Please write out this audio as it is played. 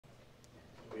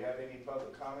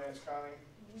public comments, Connie?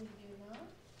 We do not.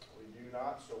 We do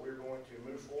not, so we're going to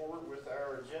move forward with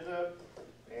our agenda.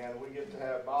 And we get to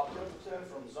have Bob Templeton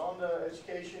from Zonda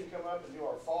Education come up and do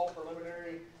our fall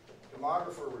preliminary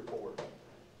demographer report.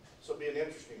 This will be an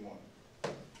interesting one.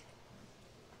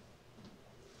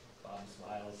 Bob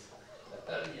smiles.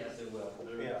 Yes, it will.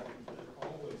 Yeah. They're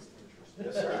always interesting.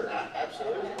 Yes, sir.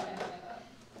 Absolutely.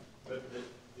 But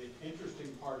the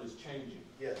interesting part is changing.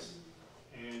 Yes.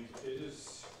 And it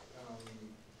is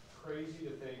crazy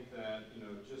to think that,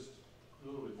 just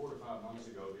literally 4 to 5 months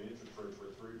ago, the interest rates were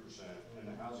at 3%, and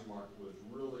the housing market was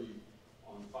really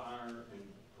on fire and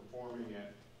performing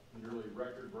at nearly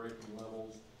record-breaking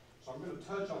levels. So I'm going to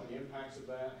touch on the impacts of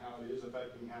that, how it is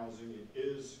affecting housing. It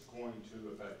is going to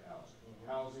affect housing.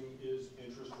 Housing is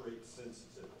interest rate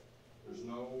sensitive. There's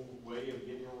no way of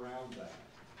getting around that.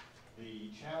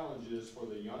 The challenge is for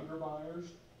the younger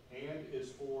buyers and is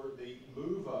for the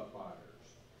move-up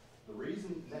buyers. The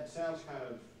reason, that sounds kind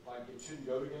of like it shouldn't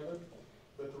go together,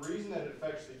 but the reason that it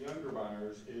affects the younger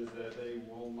buyers is that they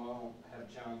will not have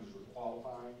challenges with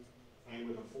qualifying and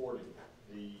with affording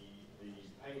the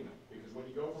payment. Because when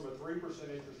you go from a 3%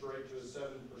 interest rate to a 7%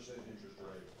 interest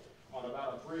rate on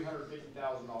about a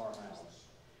 $350,000 house,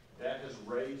 that has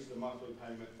raised the monthly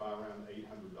payment by around $800.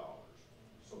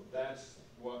 So that's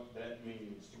what that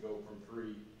means to go from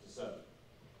 3 to 7.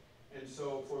 And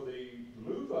so for the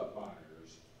move-up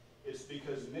buyers, it's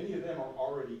because many of them are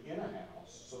already in a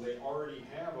house, so they already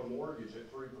have a mortgage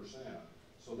at 3%.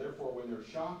 So therefore, when they're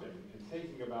shopping and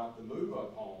thinking about the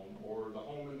move-up home or the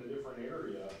home in a different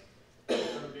area, they're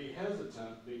going to be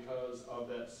hesitant because of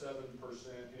that 7%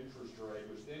 interest rate,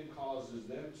 which then causes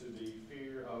them to be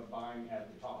fear of buying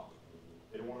at the top.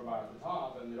 They don't want to buy at the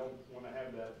top, and they don't want to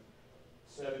have that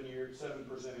 7%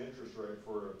 interest rate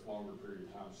for a longer period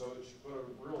of time. So it's going to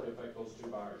really affect those two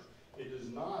buyers. It does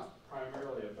not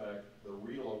primarily affect the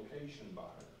relocation buyer.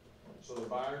 So the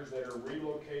buyers that are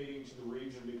relocating to the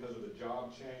region because of a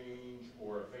job change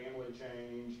or a family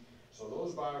change, so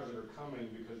those buyers that are coming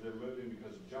because they're moving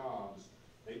because of jobs,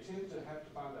 they tend to have to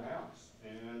find a house.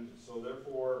 And so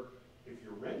therefore, if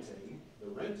you're renting, the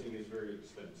renting is very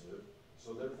expensive.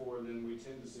 So therefore, then we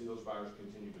tend to see those buyers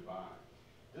continue to buy.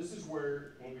 This is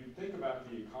where, when we think about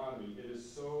the economy, it is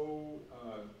so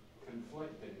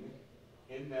conflicting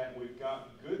in that we've got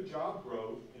good job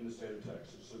growth in the state of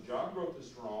Texas. So job growth is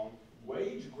strong,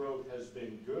 wage growth has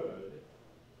been good,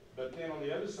 but then on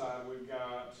the other side, we've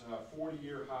got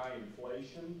 40-year high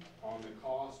inflation on the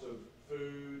cost of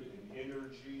food and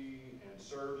energy and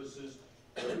services.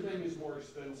 Everything is more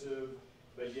expensive,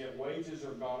 but yet wages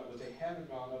have gone up, but they haven't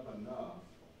gone up enough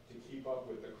to keep up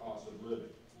with the cost of living.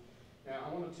 Now,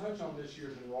 I want to touch on this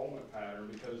year's enrollment pattern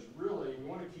because really we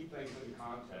want to keep things in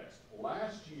context.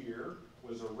 Last year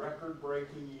was a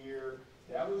record-breaking year.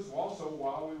 That was also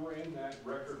while we were in that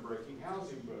record-breaking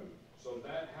housing boom. So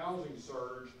that housing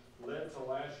surge led to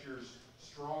last year's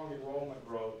strong enrollment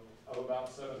growth of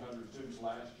about 700 students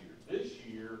last year. This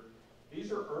year,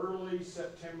 these are early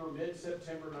September,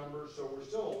 mid-September numbers, so we're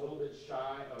still a little bit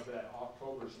shy of that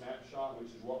October snapshot,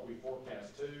 which is what we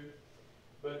forecast to.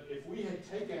 But if we had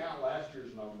taken out last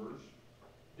year's numbers,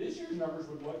 this year's numbers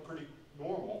would look pretty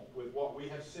normal with what we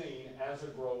have seen as a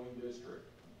growing district.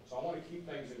 So I want to keep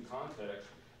things in context.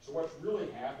 So what's really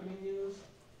happening is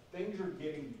things are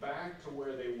getting back to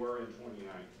where they were in 2019.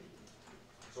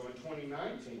 So in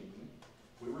 2019,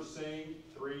 we were seeing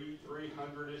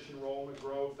 300-ish enrollment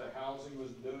growth. The housing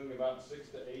was doing about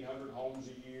 600 to 800 homes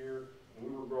a year, and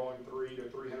we were growing 300 to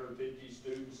 350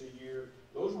 students a year.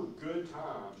 Those were good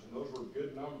times, and those were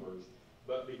good numbers.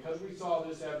 But because we saw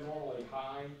this abnormally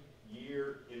high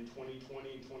year in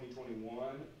 2020 and 2021,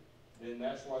 then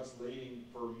that's what's leading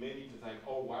for many to think,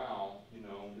 oh wow,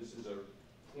 this is a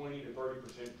 20 to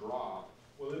 30% drop.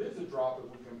 Well, it is a drop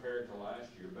if we compare it to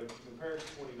last year, but if you compare it to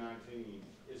 2019,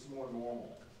 it's more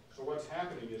normal. So what's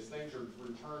happening is things are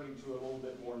returning to a little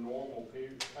bit more normal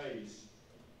pace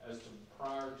as to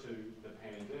prior to the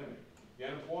pandemic. The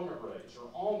unemployment rates are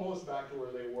almost back to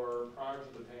where they were prior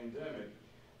to the pandemic,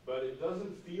 but it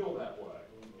doesn't feel that way.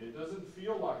 It doesn't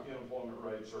feel like the unemployment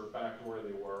rates are back to where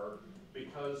they were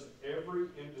because every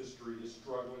industry is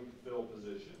struggling to fill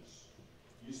positions.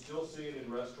 You still see it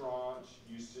in restaurants,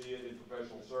 you see it in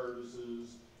professional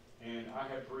services, and I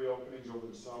had 3 openings over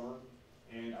the summer,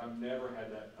 and I've never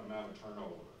had that amount of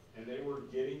turnover. And they were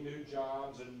getting new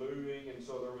jobs and moving, and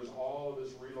so there was all of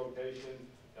this relocation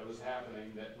that was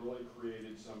happening that really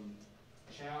created some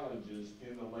challenges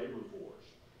in the labor force.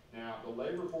 Now, the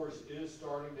labor force is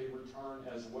starting to return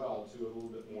as well to a little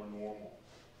bit more normal.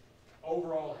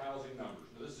 Overall housing numbers.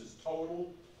 Now, this is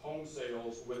total home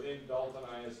sales within Belton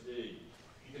ISD.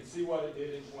 You can see what it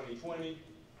did in 2020,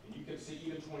 and you can see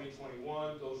even 2021,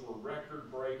 those were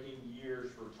record-breaking years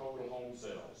for total home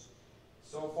sales.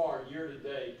 So far, year to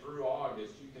date through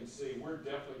August, you can see we're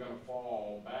definitely going to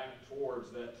fall back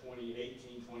towards that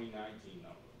 2018, 2019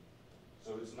 number.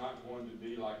 So it's not going to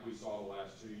be like we saw the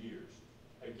last 2 years.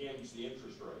 Again, it's the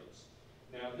interest rates.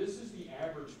 Now, this is the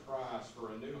average price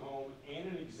for a new home and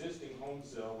an existing home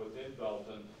sale within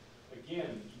Belton.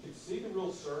 Again, you can see the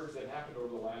real surge that happened over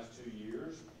the last 2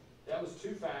 years. That was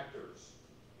two factors.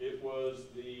 It was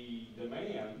the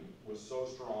demand was so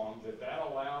strong that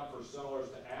allowed for sellers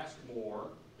to ask more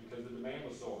because the demand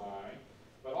was so high,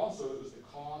 but also it was the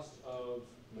cost of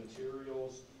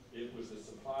materials, it was the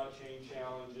supply chain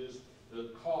challenges.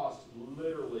 The cost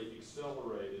literally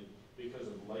accelerated because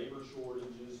of labor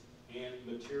shortages and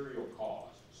material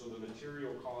costs. So the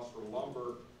material cost for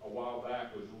lumber a while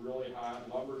back was really high.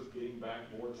 Lumber's getting back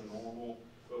more to normal,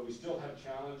 but we still have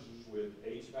challenges with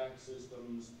HVAC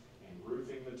systems and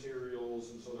roofing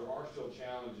materials, and so there are still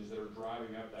challenges that are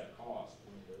driving up that cost.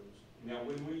 Now,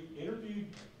 when we interviewed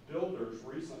builders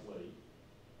recently,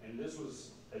 and this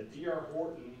was a D.R.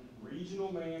 Horton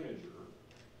regional manager,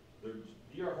 the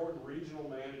D.R. Horton regional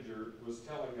manager was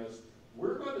telling us,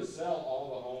 we're going to sell all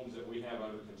the homes that we have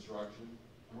under construction,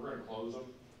 and we're going to close them.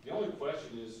 The only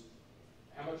question is,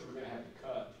 how much are we going to have to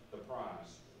cut the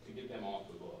price to get them off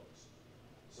the books?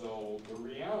 So the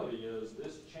reality is,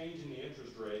 this change in the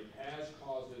interest rate has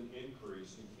caused an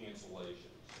increase in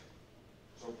cancellations.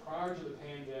 So prior to the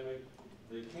pandemic,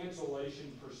 the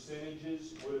cancellation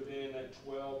percentages would have been at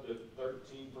 12 to 13%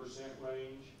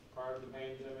 range prior to the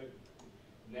pandemic.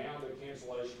 Now the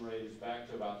cancellation rate is back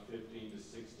to about 15 to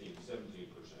 16, 17%.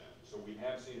 So we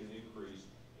have seen an increase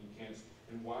in cancel.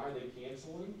 And why are they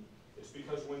canceling? It's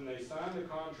because when they signed the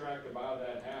contract to buy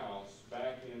that house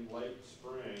back in late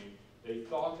spring, they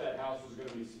thought that house was going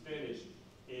to be finished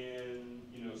in,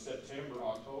 September,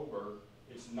 October.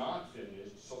 It's not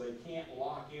finished, so they can't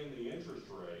lock in the interest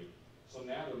rate. So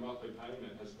now their monthly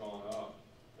payment has gone up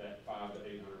that $500 to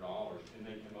 $800, and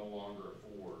they can no longer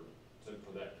afford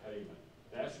for that payment.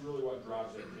 That's really what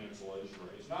drives that cancellation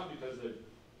rate. It's not because they're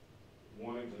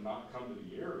wanting to not come to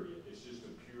the area. It's just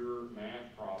a pure math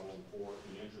problem for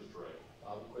the interest rate.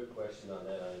 Quick question on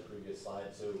that on the previous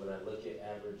slide. So when I look at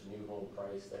average new home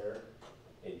price there,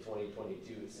 in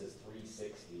 2022 it says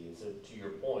 360. And so to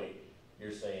your point,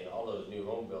 you're saying all those new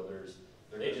home builders,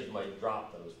 they just might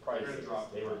drop those prices.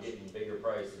 They were getting bigger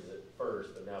prices at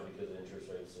first, but now because of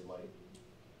interest rates, they might.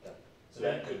 Yeah. So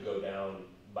that could go down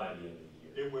by the end of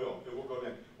the year. It will go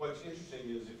down. What's interesting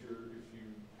is if you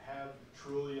have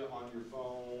Trulia on your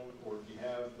phone, or if you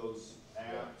have those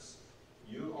apps,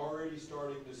 you're already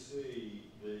starting to see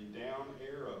the down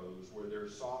arrows where they're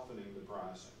softening the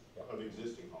pricing of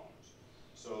existing homes.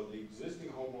 So the existing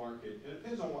home market, it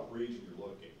depends on what region you're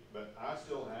looking, but I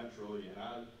still have Trulia, and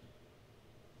I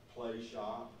play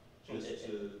shop just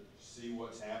to see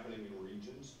what's happening in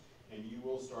regions, and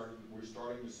we're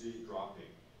starting to see it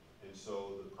dropping. And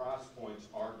so the price points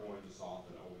are going to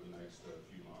soften over the next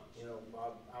few months.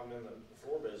 Bob, I'm in the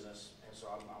floor business, and so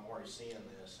I'm already seeing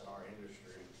this in our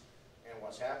industry. And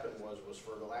what's happened was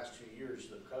for the last 2 years,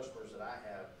 the customers that I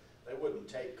have, they wouldn't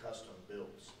take custom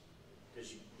builds.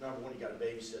 Because number one, you got to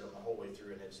babysit them the whole way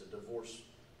through, and it's a divorce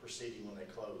proceeding when they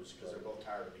close, because they're both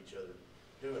tired of each other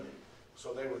doing it.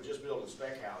 So they were just building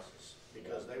spec houses,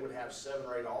 because they would have 7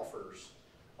 or 8 offers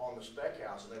on the spec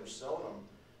house, and they were selling them.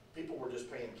 People were just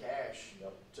paying cash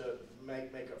to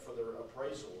make up for their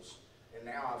appraisals. And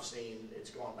now I've seen it's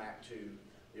gone back to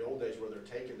the old days where they're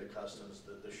taking the customs,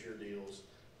 the sure deals,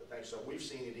 the things. So we've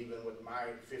seen it even with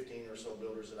my 15 or so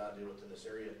builders that I deal with in this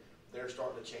area. They're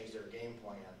starting to change their game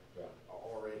plan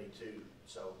already too.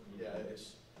 So yeah,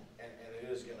 and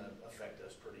it is going to affect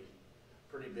us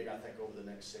pretty big, I think, over the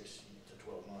next 6 to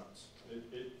 12 months.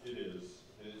 It is.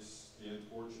 It's the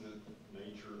unfortunate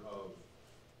nature of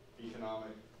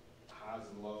economic highs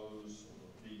and lows.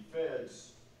 The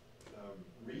Fed's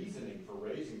reasoning for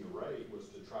raising the rate was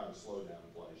to try to slow down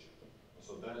inflation.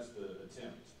 So that's the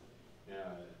attempt.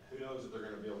 Now, who knows if they're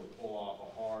going to be able to pull off a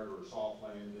hard or a soft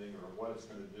landing or what it's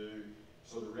going to do.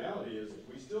 So the reality is, if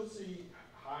we still see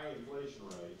high inflation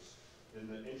rates, then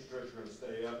the interest rates are going to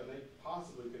stay up, and they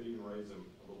possibly could even raise them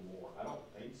a little more. I don't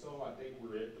think so. I think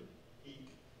we're at the peak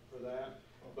for that.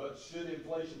 But should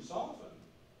inflation soften,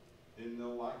 then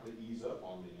they'll likely ease up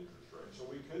on the interest rate. So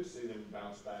we could see them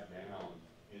bounce back down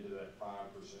into that 5%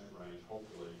 range,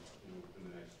 hopefully, in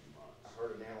the next few months. I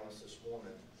heard an analyst this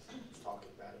morning was talking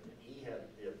about it, and he had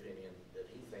the opinion that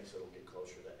he thinks it'll get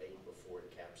closer to 8 before it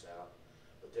caps out.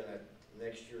 But then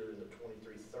next year in the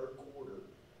 23 third quarter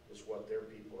is is what their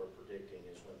people are predicting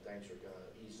is when things are gonna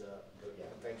ease up, Yeah.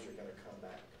 and things are gonna come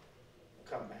back.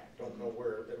 Don't know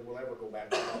where, that we'll ever go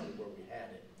back to probably where we had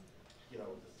it, you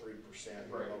know, the 3%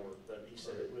 or Right. lower, but he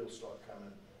said it will start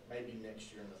coming maybe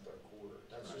next year in the third quarter.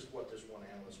 That's Right. just what this one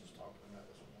analyst was talking about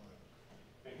this morning.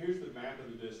 And here's the map of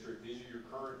the district. These are your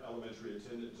current elementary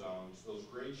attendance zones. Those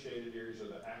green shaded areas are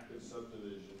the active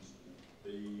subdivisions.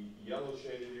 The yellow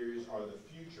shaded areas are the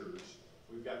futures.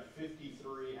 We've got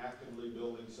 53 actively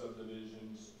building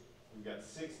subdivisions. We've got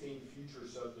 16 future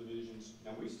subdivisions.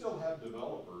 Now, we still have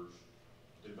developers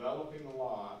developing the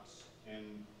lots,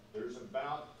 and there's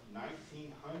about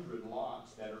 1,900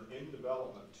 lots that are in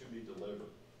development to be delivered.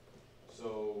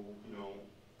 So, you know,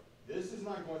 this is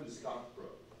not going to stop growth.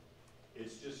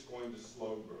 It's just going to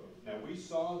slow growth. Now, we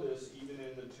saw this even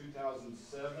in the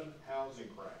 2007 housing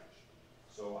crash.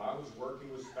 So I was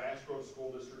working with fast growth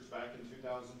school districts back in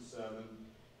 2007.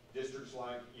 Districts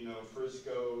like, you know,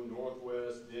 Frisco,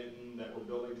 Northwest, Denton, that were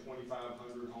building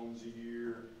 2,500 homes a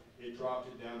year. It dropped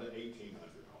it down to 1,800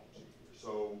 homes a year.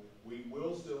 So we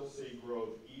will still see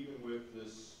growth even with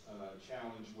this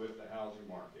challenge with the housing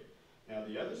market. Now,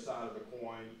 the other side of the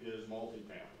coin is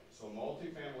multifamily. So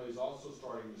multifamily is also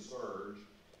starting to surge.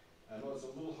 I know it's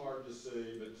a little hard to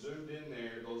see, but zoomed in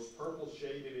there, those purple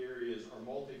shaded areas are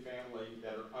multifamily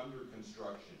that are under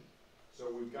construction. So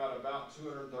we've got about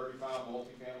 235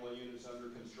 multifamily units under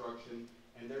construction,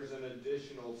 and there's an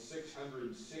additional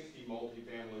 660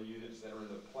 multifamily units that are in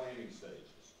the planning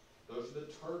stages. Those are the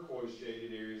turquoise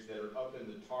shaded areas that are up in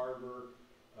the Tarver,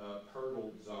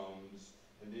 Pirtle zones,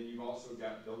 and then you've also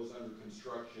got those under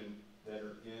construction that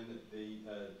are in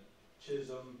the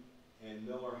Chisholm and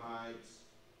Miller Heights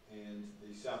and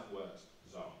the Southwest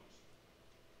zones.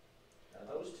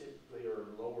 Now, those typically are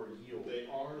lower yield. They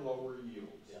are lower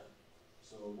yields. Yeah.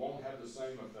 So it won't have the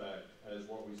same effect as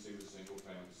what we see with single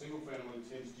family. Single family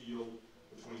tends to yield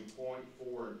between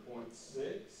 0.4 and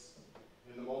 0.6,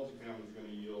 and the multifamily is going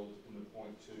to yield in the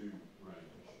 0.2 range.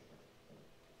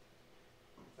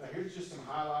 Now here's just some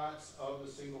highlights of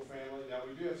the single family. Now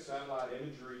we do have satellite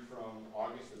imagery from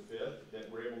August the 5th that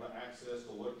we're able to access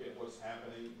to look at what's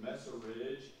happening. Mesa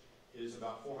Ridge is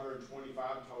about 425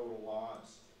 total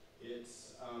lots.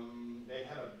 It's, they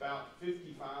had about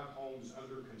 55 homes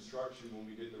under construction when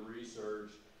we did the research.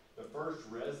 The first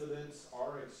residents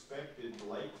are expected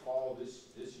late fall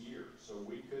this year. So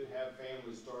we could have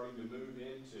families starting to move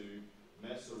into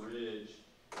Mesa Ridge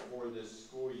for this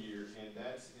school year, and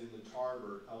that's in the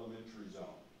Tarver Elementary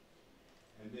Zone.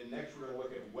 And then next we're going to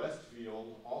look at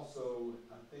Westfield. Also,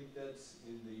 I think that's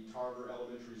in the Tarver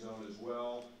Elementary Zone as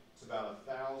well. It's about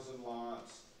 1,000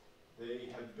 lots. They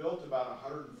have built about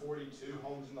 142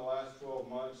 homes in the last 12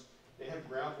 months. They have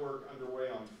groundwork underway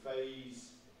on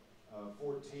phase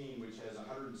 14, which has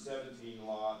 117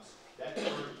 lots. That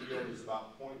current yield is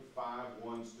about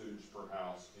 0.51 students per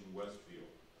house in Westfield.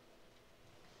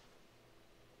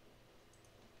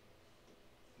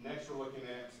 Next, we're looking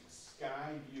at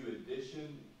Skyview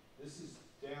Addition. This is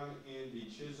down in the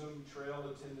Chisholm Trail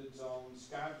Attendance Zone.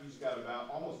 Skyview's got about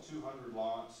almost 200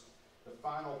 lots. The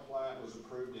final plat was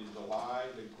approved in July.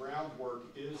 The groundwork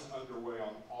is underway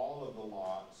on all of the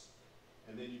lots.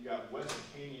 And then you've got West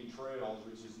Canyon Trails,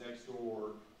 which is next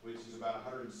door, which is about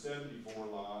 174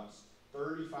 lots.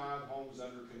 35 homes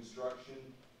under construction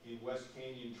in West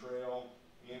Canyon Trail.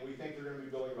 And we think they're going to be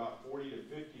building about 40 to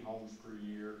 50 homes per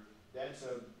year. That's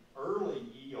an early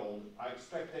yield. I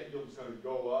expect that yield is going to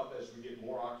go up as we get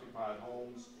more occupied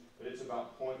homes, but it's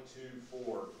about 0.24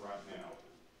 right now.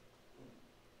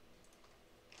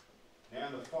 Now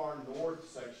in the far north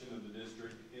section of the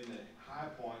district, in the High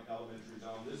Point Elementary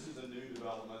Zone, this is a new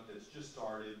development that's just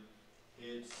started.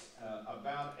 It's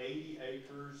about 80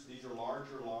 acres. These are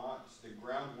larger lots. The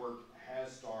groundwork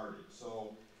has started.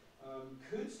 So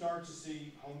could start to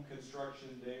see home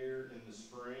construction there in the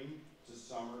spring to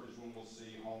summer is when we'll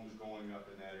see homes going up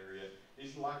in that area.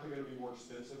 These are likely going to be more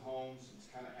expensive homes. It's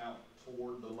kind of out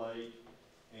toward the lake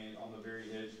and on the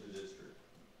very edge of the district.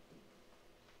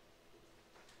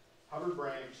 Hubbard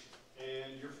Branch,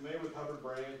 and you're familiar with Hubbard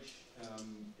Branch.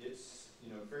 It's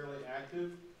fairly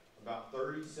active. About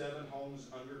 37 homes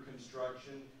under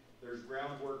construction. There's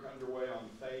groundwork underway on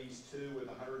phase 2 with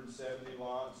 170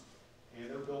 lots, and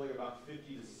they're building about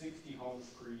 50 to 60 homes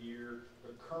per year.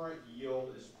 The current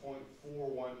yield is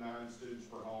 0.419 students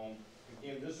per home.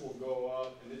 Again, this will go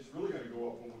up, and it's really going to go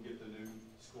up when we get the new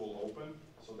school open.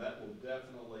 So that will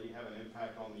definitely have an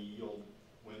impact on the yield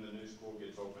when the new school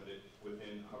gets opened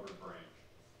within Hubbard Branch.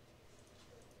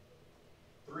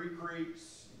 Three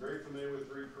Creeks, very familiar with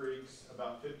Three Creeks,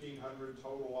 about 1,500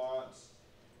 total lots.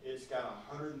 It's got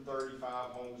 135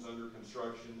 homes under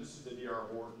construction. This is the D.R.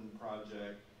 Horton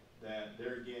project that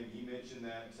there again, he mentioned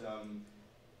that,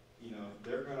 you know,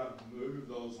 they're gonna move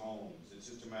those homes. It's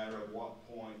just a matter of what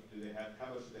point do they have,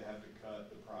 how much do they have to cut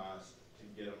the price to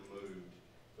get them moved.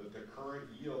 But the current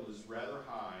yield is rather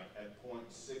high at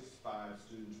 0.65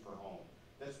 students per home.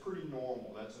 That's pretty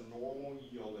normal. That's a normal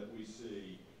yield that we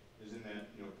see is in that,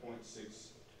 you know, 0.6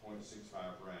 to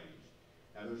 0.65 range.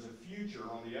 Now there's a future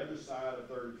on the other side of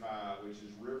 35, which is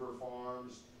River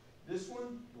Farms. This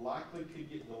one likely could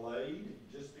get delayed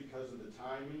just because of the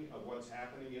timing of what's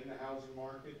happening in the housing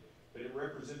market, but it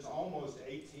represents almost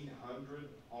 1,800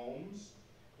 homes.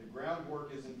 The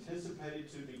groundwork is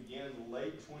anticipated to begin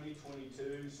late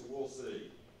 2022, so we'll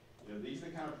see. You know, these are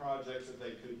the kind of projects that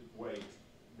they could wait,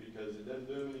 because it doesn't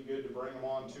do them any good to bring them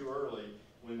on too early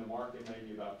when the market may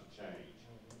be about to change.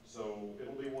 So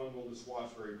it'll be one we'll just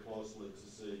watch very closely to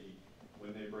see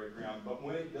when they break ground. But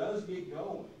when it does get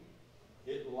going,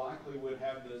 it likely would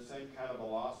have the same kind of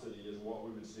velocity as what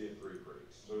we would see at Three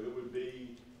Creeks. So it would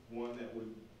be one that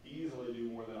would easily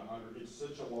do more than 100. It's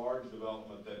such a large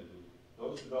development that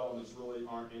those developments really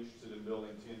aren't interested in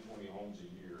building 10, 20 homes a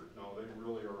year. No, they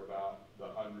really are about the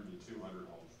 100 to 200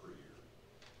 homes per year.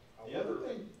 The other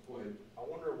thing, go ahead. I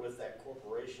wonder with that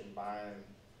corporation buying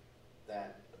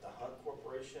that, the Hunt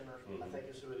Corporation, or I think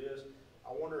is who it is,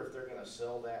 I wonder if they're gonna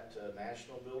sell that to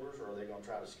national builders, or are they gonna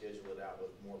try to schedule it out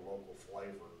with more local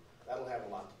flavor? That'll have a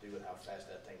lot to do with how fast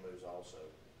that thing moves also.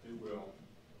 It will.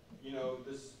 You know,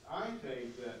 I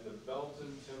think that the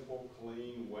Belton, Temple,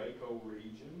 Killeen, Waco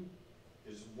region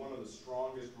is one of the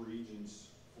strongest regions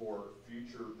for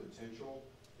future potential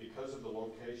because of the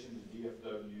location to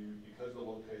DFW, because of the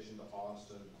location to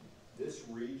Austin. This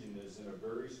region is in a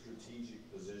very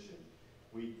strategic position.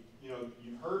 You know,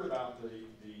 you've heard about the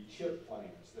chip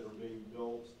plants that are being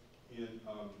built in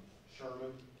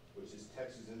Sherman, which is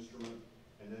Texas Instrument,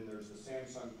 and then there's the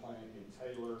Samsung plant in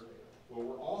Taylor. Well,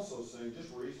 we're also seeing, just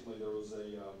recently there was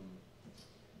a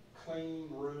clean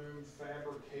room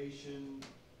fabrication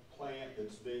plant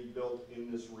that's being built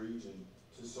in this region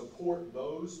to support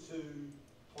those two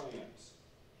plants.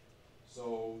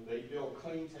 So they build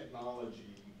clean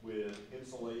technology with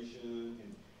insulation,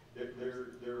 and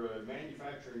they're a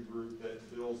manufacturing group that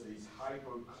builds these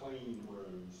hyper clean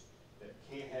rooms that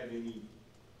can't have any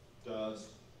dust.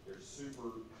 They're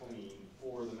super clean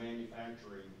for the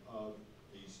manufacturing of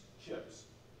these chips.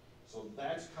 So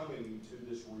that's coming to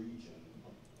this region.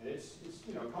 And it's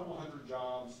you know, a couple hundred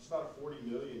jobs. It's about a $40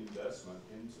 million investment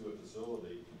into a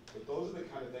facility. But those are the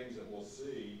kind of things that we'll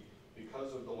see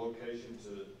because of the location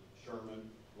to Sherman,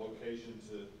 location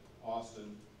to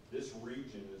Austin. This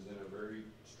region is in a very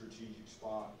strategic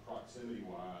spot,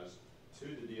 proximity-wise, to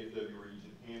the DFW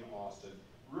region and Austin.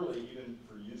 Really, even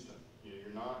for Houston, you know,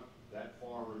 you're not that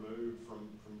far removed from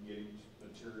getting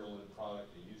material and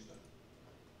product to Houston.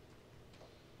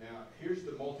 Now, here's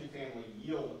the multifamily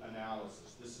yield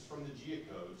analysis. This is from the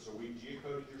geocode. So we've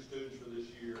geocoded your students for this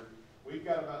year. We've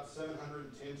got about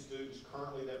 710 students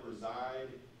currently that reside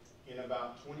in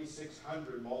about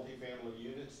 2,600 multifamily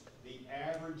units. The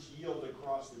average yield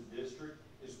across the district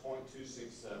is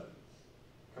 0.267,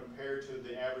 compared to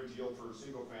the average yield for a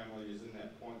single family is in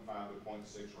that 0.5 to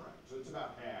 0.6 range. So it's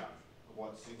about half of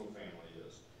what single family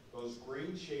is. Those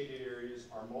green shaded areas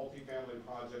are multifamily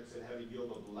projects that have a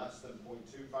yield of less than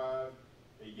 0.25.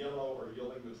 The yellow are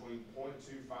yielding between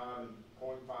 0.25 and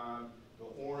 0.5. The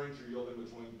orange are yielding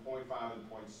between 0.5 and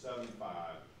 0.75.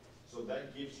 So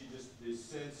that gives you just this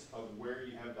sense of where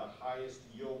you have the highest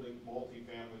yielding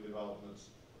multifamily developments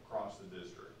across the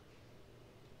district.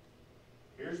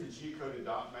 Here's the geocoded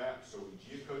dot map. So we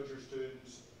geocode your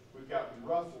students. We've got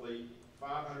roughly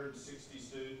 560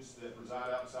 students that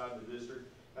reside outside the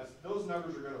district. Those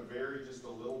numbers are going to vary just a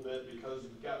little bit because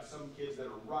we've got some kids that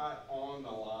are right on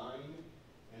the line.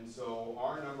 And so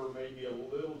our number may be a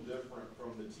little different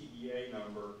from the TEA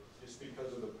number just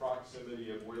because of the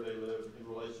proximity of where they live in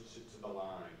relationship to the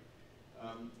line.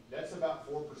 That's about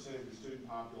 4% of your student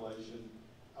population.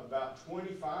 About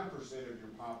 25% of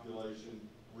your population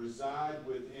reside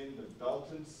within the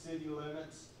Belton city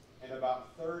limits, and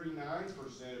about 39%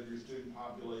 of your student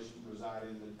population reside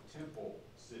in the Temple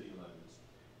city limits.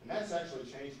 And that's actually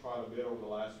changed quite a bit over the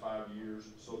last 5 years.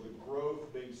 So the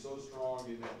growth being so strong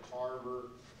in that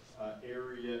Tarver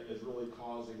area is really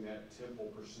causing that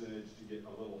Temple percentage to get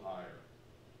a little higher.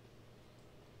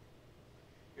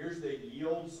 Here's the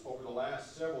yields over the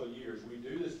last several years. We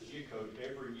do this geocode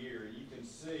every year, and you can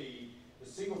see the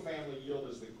single family yield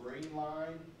is the green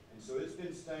line, and so it's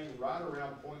been staying right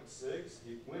around 0.6.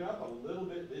 It went up a little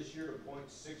bit this year to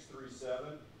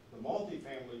 0.637, The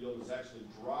multifamily yield has actually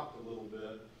dropped a little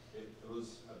bit. It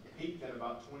was peaked in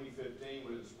about 2015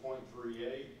 when it was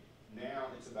 0.38. Now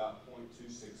it's about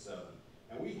 0.267.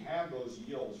 And we have those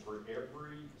yields for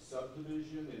every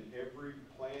subdivision and every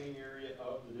planning area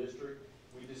of the district.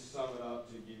 We just sum it up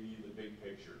to give you the big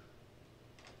picture.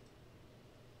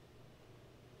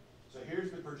 So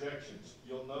here's the projections.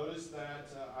 You'll notice that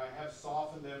I have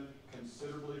softened them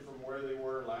considerably from where they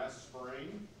were last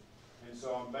spring. And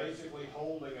so I'm basically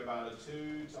holding about a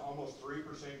 2 to almost 3%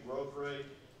 growth rate.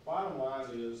 Bottom line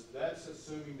is that's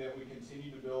assuming that we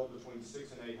continue to build between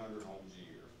 600 and 800 homes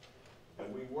a year.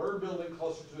 And we were building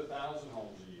closer to 1,000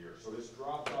 homes a year. So it's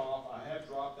dropped off. I have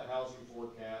dropped the housing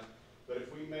forecast. But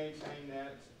if we maintain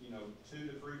that, 2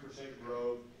 to 3%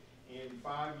 growth, in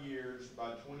 5 years,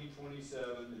 by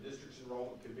 2027, the district's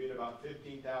enrollment could be at about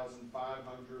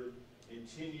 15,500. In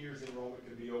 10 years, enrollment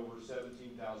could be over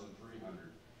 17,300.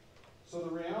 So the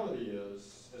reality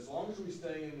is, as long as we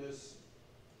stay in this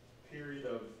period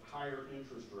of higher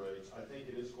interest rates, I think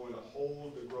it is going to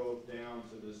hold the growth down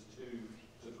to this 2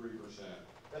 to 3%.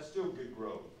 That's still good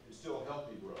growth. It's still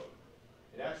healthy growth.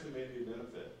 It actually may be a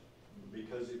benefit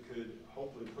because it could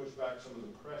hopefully push back some of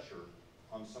the pressure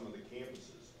on some of the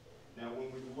campuses. Now,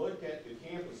 when we look at the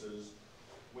campuses,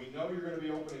 we know you're going to be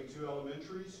opening 2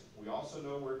 elementaries. We also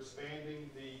know we're expanding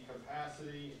the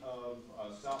capacity of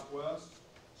Southwest.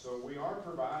 So we are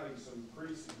providing some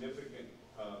pretty significant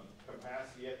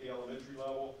capacity at the elementary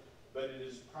level, but it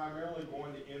is primarily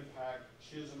going to impact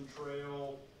Chisholm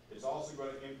Trail. It's also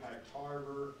going to impact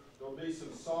Tarver. There'll be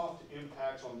some soft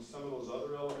impacts on some of those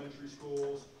other elementary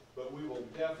schools, but we will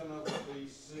definitely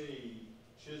see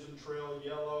Chisholm Trail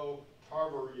yellow,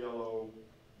 Tarver yellow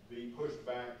be pushed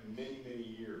back many, many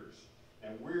years.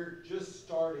 And we're just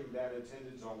starting that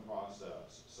attendance zone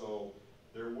process. So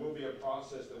there will be a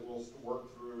process that we'll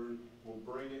work through. We'll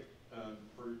bring it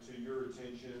to your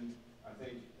attention, I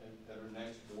think, at our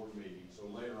next board meeting. So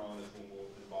later on is when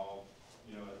we'll involve,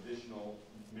 additional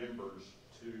members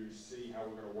to see how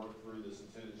we're going to work through this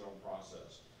attendance zone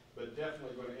process. But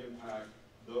definitely going to impact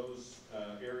those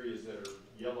areas that are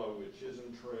yellow with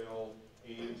Chisholm Trail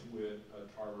and with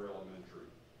Tarver Elementary.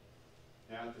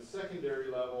 Now at the secondary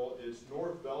level, it's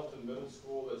North Belton Middle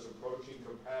School that's approaching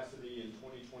capacity in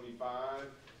 2025,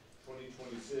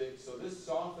 2026. So this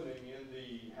softening in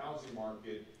the housing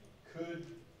market could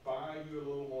buy you a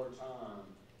little more time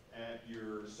at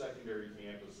your secondary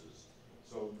campuses.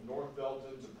 So North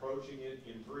Belton's approaching it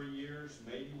in 3 years.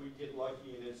 Maybe we get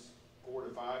lucky and it's 4 to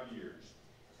 5 years.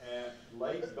 At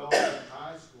Lake Belton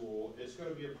High School, it's going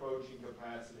to be approaching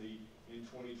capacity in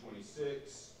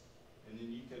 2026. And then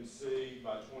you can see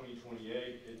by 2028,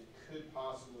 it could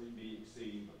possibly be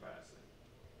exceeding capacity.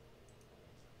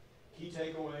 Key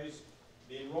takeaways: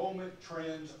 the enrollment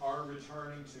trends are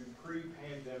returning to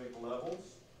pre-pandemic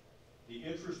levels. The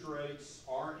interest rates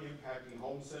are impacting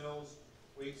home sales.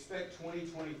 We expect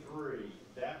 2023,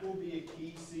 that will be a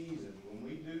key season. When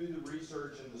we do the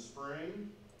research in the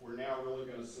spring, we're now really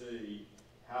going to see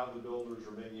how the builders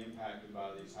are being impacted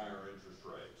by these higher interest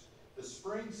rates. The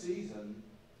spring season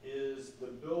is the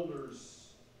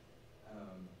builders'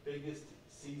 biggest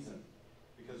season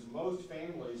because most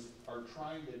families are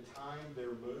trying to time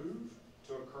their move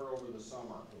to occur over the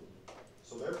summer.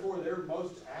 So therefore, they're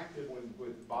most active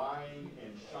with buying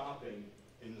and shopping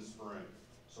in the spring.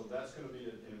 So that's going to be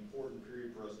an important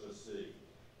period for us to see.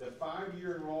 The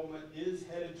 5-year enrollment is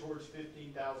headed towards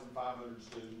 15,500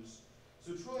 students.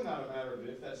 So it's really not a matter of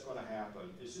if that's going to happen.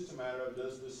 It's just a matter of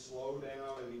does this slow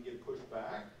down and then get pushed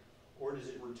back, or does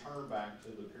it return back to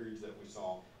the periods that we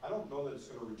saw? I don't know that it's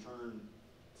going to return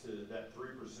to that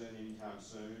 3% anytime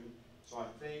soon. So I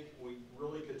think we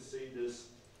really could see this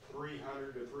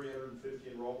 300 to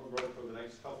 350 enrollment growth for the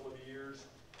next couple of years,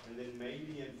 and then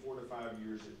maybe in 4 to 5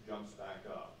 years it jumps back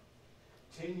up.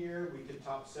 10-year, we could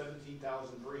top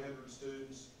 17,300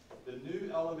 students. The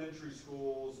new elementary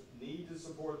schools need to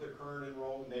support the current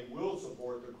enrollment. They will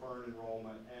support the current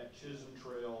enrollment at Chisholm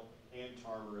Trail and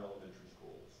Tarver Elementary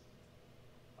schools.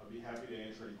 I'd be happy to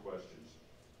answer any questions.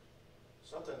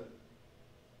 Something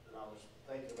that I was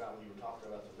thinking about when you were talking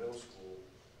about the middle school,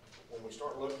 when we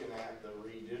start looking at the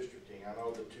redistricting, I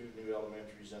know the 2 new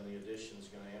elementaries and the addition is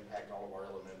going to impact all of our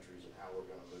elementaries and how we're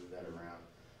going to move that around.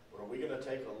 But are we going to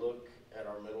take a look at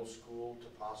our middle school to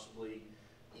possibly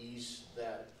ease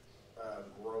that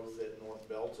growth at North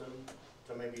Belton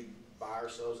to maybe buy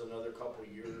ourselves another couple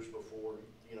years before,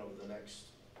 the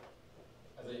next?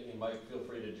 I think, and Mike, feel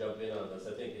free to jump in on this.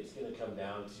 I think it's going to come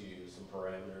down to some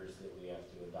parameters that we have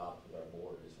to adopt with our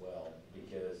board as well,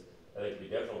 because I think we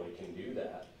definitely can do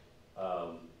that.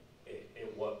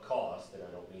 At what cost, and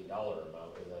I don't mean dollar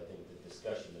amount, because I think that this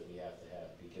discussion that we have to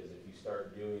have, because if you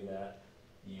start doing that,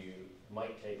 you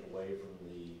might take away from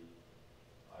the,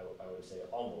 I would say,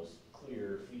 almost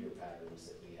clear feeder patterns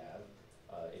that we have,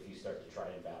 if you start to try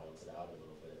and balance it out a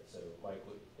little bit. So, Mike,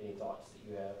 any thoughts that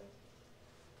you have?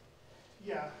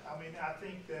 Yeah, I mean, I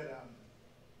think that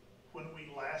when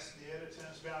we last did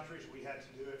attendance boundaries, we had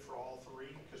to do it for all three,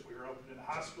 because we were open in the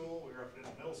high school, we were open in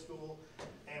the middle school,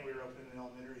 and we were open in the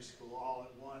elementary school all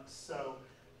at once. So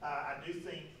I do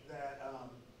think that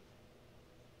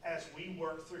as we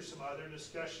work through some other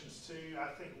discussions too,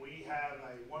 I think we have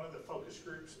one of the focus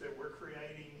groups that we're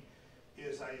creating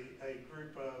is a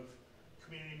group of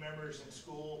community members and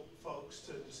school folks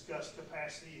to discuss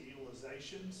capacity and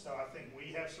utilization. So I think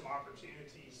we have some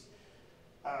opportunities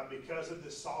because of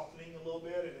this softening a little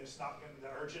bit, and it's not going to, the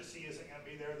urgency isn't going to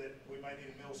be there that we may need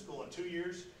a middle school in 2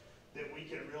 years, that we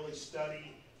can really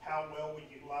study how well we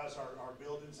utilize our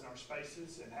buildings and our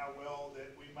spaces, and how well that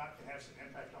we might can have some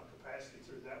impact on capacity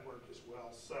through that work as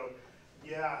well. So,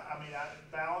 yeah, I mean,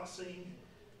 balancing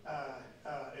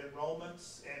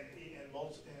enrollments and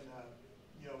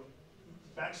you know,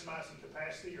 maximizing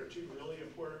capacity are two really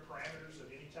important parameters of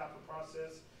any type of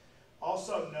process.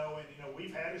 Also knowing, you know,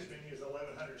 we've had as many as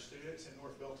 1,100 students in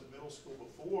North Belton Middle School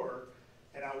before,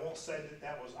 and I won't say that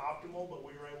that was optimal, but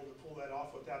we were able to pull that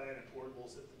off without adding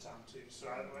portables at the time too. So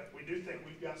we do think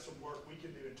we've got some work we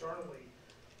can do internally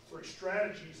through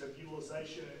strategies of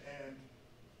utilization and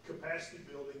capacity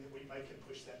building that we may can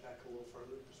push that back a little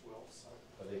further as well. So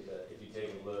I think that if you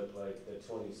take a look, like the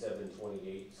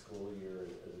 27-28 school year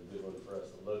is a good one for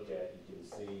us to look at. You can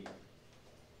see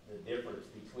the difference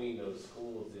between those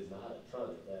schools is not a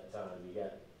ton at that time. You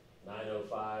got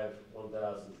 905,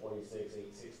 1026,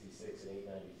 866, and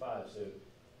 895. So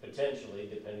potentially,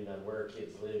 depending on where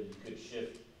kids live, you could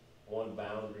shift one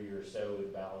boundary or so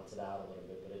and balance it out a little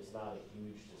bit, but it's not a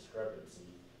huge discrepancy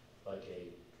like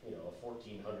a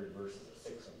 1400 versus a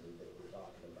 600 that we're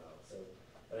talking about. So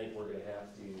I think we're going to have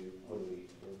to, we'll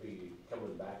be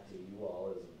coming back to you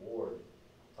all as a board,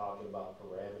 talking about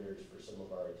parameters for some of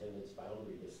our attendance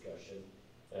boundary discussion.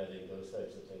 And I think those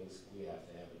types of things we have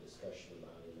to have a discussion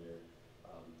about in there.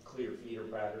 Clear feeder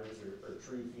patterns or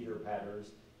true feeder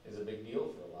patterns is a big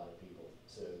deal for a lot of people.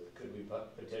 So could we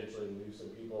potentially move some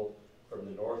people from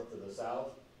the north to the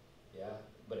south? Yeah,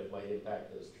 but it might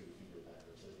impact those true feeder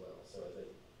patterns as well. So I think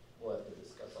we'll have to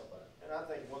discuss all that. And I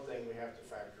think one thing we have to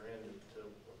factor into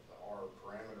our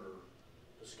parameter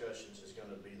discussions is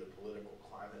going to be the political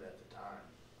climate at the time.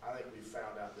 I think we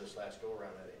found out this last go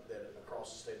around that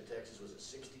across the state of Texas was at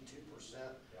 62%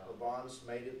 of bonds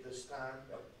made it this time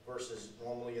versus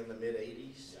normally in the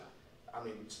mid-80s. Yeah. I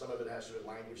mean, some of it has to do with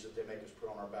language that they make us put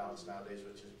on our ballots nowadays,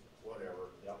 which is whatever.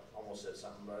 Almost said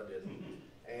something, but I didn't.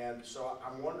 And so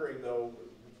I'm wondering though,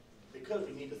 because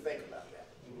we need to think about that.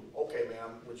 Okay,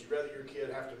 ma'am, would you rather your kid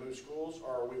have to move schools,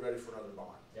 or are we ready for another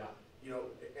bond? Yeah. You know,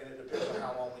 and it depends on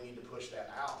how long we need to push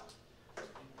that out,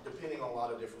 depending on a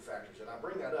lot of different factors. And I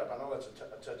bring that up, I know that's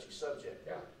a touchy subject,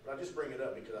 but I just bring it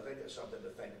up because I think that's something to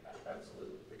think about.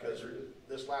 Absolutely. Because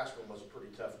this last one was a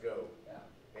pretty tough go. Yeah.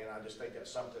 And I just think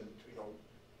that's something,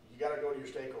 you gotta go to your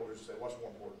stakeholders and say, what's more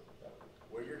important? Yeah.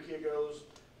 Where Where your kid goes,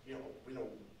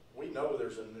 we know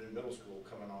there's a new middle school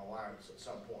coming online at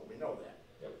some point, we know that.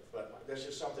 Yep. But that's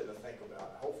just something to think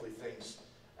about. Hopefully things,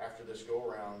 after this go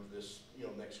around, this,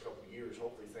 next couple of years,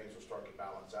 hopefully things will start to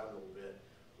balance out a little bit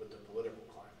with the political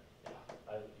climate.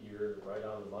 Yeah, you're right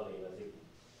on the money, and I think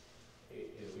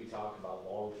as we talk about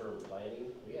long-term planning,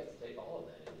 we have to take all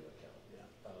of that into account. Yeah.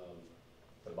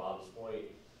 To Bob's point,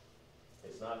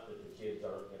 it's not that the kids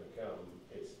aren't gonna come,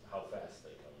 it's how fast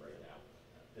they come right now.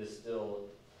 This still,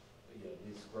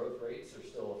 these growth rates are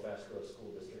still a fast growth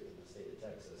school district in the state of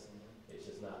Texas. It's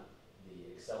just not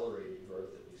the accelerated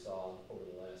growth that we saw over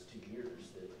the last 2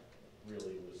 years that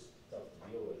really was tough to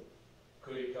deal with.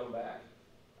 Could it come back?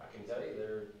 I can tell you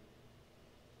there are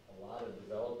a lot of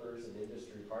developers and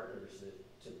industry partners that,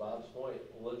 to Bob's point,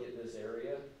 look at this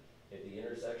area at the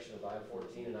intersection of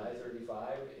I-14 and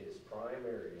I-35 is prime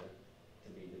area to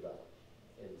be developed.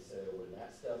 And so when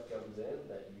that stuff comes in,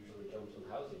 that usually comes with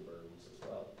housing burdens as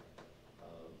well.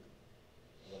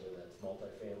 Whether that's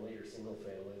multifamily or single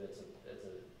family, that's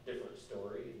a different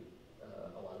story.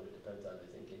 A lot of it depends on, I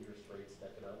think, interest rates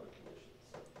and economic conditions.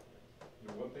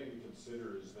 One thing to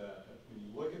consider is that when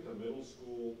you look at the middle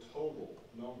school total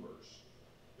numbers,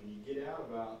 when you get out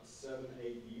about 7,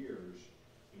 8 years,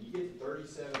 when you get to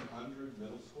 3,700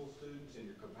 middle school students and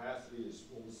your capacity is,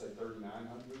 we'll just say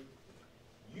 3,900,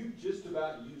 you've just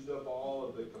about used up all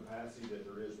of the capacity that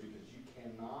there is because you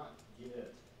cannot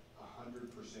get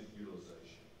 100%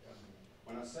 utilization.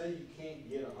 When I say you can't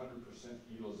get 100%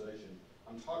 utilization,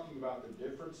 I'm talking about the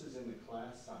differences in the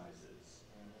class sizes.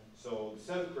 So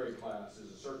the 7th grade class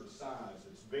is a certain size,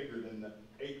 it's bigger than the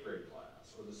 8th grade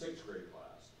class or the 6th grade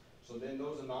class. So then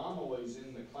those anomalies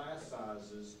in the class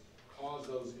sizes cause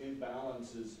those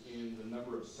imbalances in the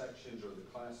number of sections or the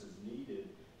classes needed.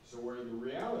 So where the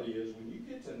reality is, when you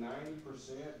get to 90%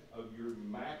 of your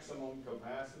maximum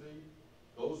capacity,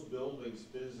 those buildings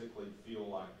physically feel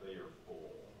like they are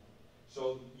full.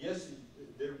 So yes,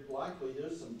 there likely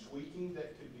is some tweaking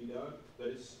that could be done, but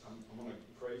it's, I'm gonna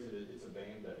phrase it, it's a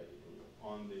Band-Aid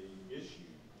on the issue.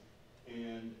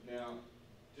 And now,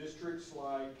 districts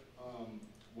like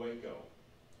Waco,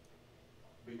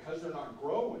 because they're not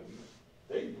growing,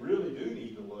 they really do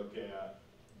need to look at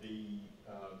the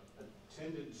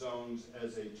attendance zones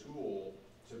as a tool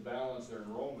to balance their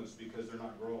enrollments because they're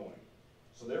not growing.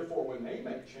 So therefore, when they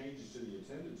make changes to the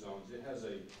attendance zones, it has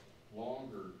a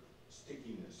longer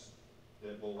stickiness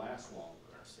that will last longer.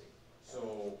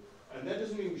 So, and that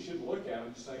doesn't mean we shouldn't look at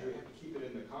them, just saying we have to keep it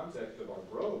in the context of our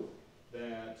growth,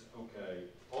 that, okay,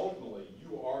 ultimately,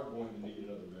 you are going to need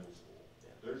another middle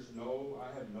school.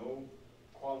 I have no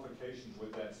qualifications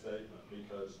with that statement,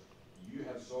 because you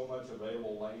have so much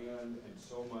available land and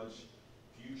so much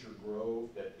future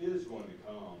growth that is going to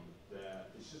come, that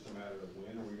it's just a matter of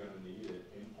when are we going to need it,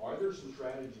 and are there some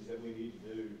strategies that we need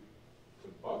to do to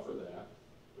buffer that,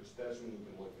 which that's when we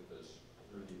can look at this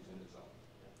through the attendance zone.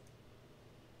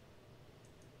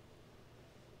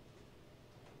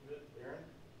 Good, Aaron,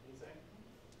 anything?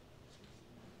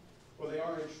 Well, they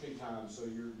are interesting times, so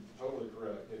you're totally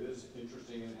correct. It is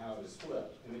interesting in how it is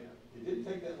flipped, and it didn't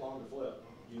take that long to flip.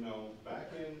 You know,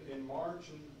 back in March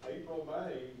and April,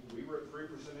 May, we were at 3%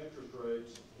 interest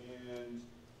rates, and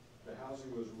the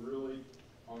housing was really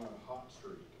on a hot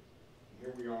streak. And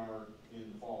here we are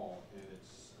in the fall, and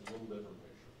it's a little different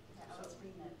picture. I was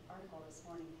reading an article this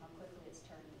morning, how quickly it's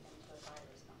turned into a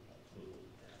buyer's market.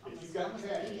 If you've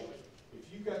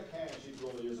got cash, it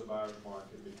really is a buyer's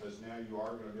market, because now you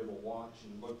are going to be able to watch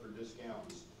and look for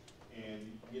discounts, and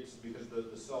it's because the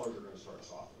sellers are going to start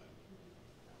softening.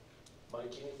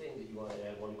 Mike, anything that you want to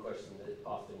add? One question that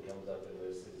often comes up in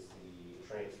this is the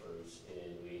transfers,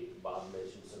 and Bob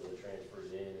mentioned some of the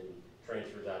transfers in and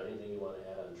transfers out. Anything you want to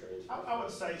add on transfers? I would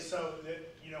say so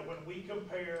that, you know, when we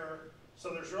compare,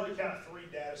 so there's really kind of 3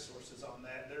 data sources on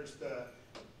that. There's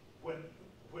when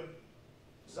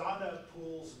Zonda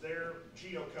pulls their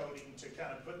geocoding to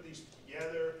kind of put these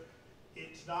together,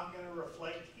 it's not going to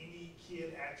reflect any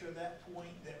kid after that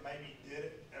point that maybe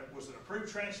was an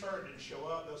approved transfer, didn't show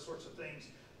up, those sorts of things.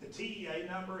 The TEA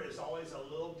number is always a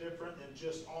little different than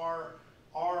just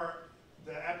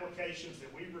the applications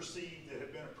that we've received that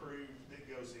have been approved that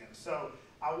goes in. So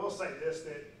I will say this,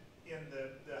 that in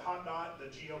the hot dot, the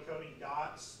geocoding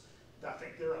dots, I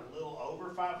think they're a little over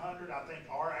 500. I think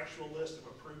our actual list of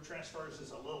approved transfers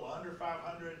is a little under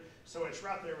 500. So it's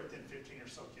right there within 15 or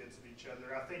so kids of each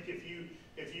other. I think if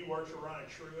you were to run a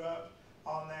true up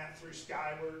on that through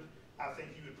Skyward, I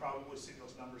think you would probably see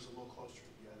those numbers a little closer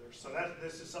together. So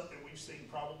this is something we've seen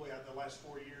probably in the last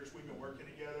 4 years we've been working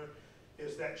together,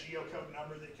 is that geocode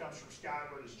number that comes from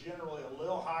Skyward is generally a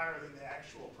little higher than the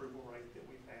actual approval rate that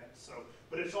we've had. So,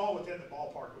 but it's all within the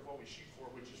ballpark of what we shoot for,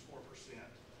 which is 4%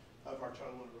 of our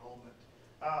total enrollment.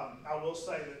 I will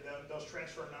say that those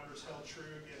transfer numbers held true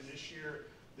again this year,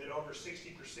 that over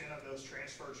 60% of those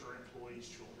transfers are employees'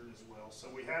 children as well. So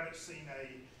we haven't seen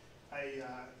a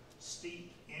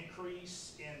steep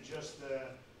increase in just the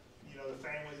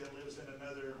family that lives in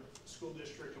another school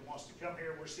district and wants to come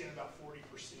here. We're seeing about 40%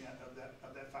 of that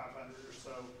 500 or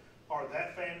so are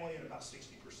that family, and about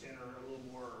 60% are a little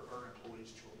more are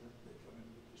employees' children that come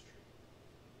into the district.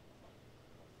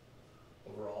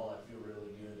 Overall, I feel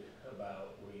really good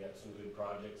about, we got some good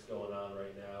projects going on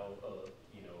right now. A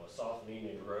softening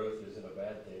in growth isn't a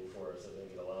bad thing for us. I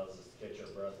think it allows us to catch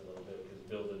our breath a little bit, because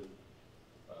building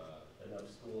enough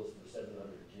schools for 700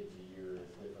 kids a year is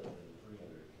different than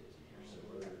 300 kids a year. So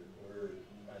we're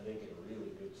I think, in a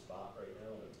really good spot right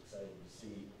now, and I'm excited to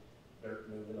see dirt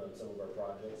moving on some of our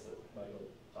projects that Mike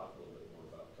will talk a little bit more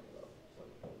about coming up. So,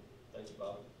 thank you,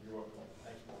 Bob. You're welcome.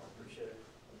 Thank you, Mark. Appreciate it.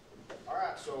 All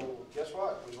right, so guess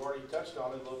what? We've already touched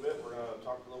on it a little bit. We're going to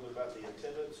talk a little bit about the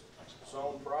attendance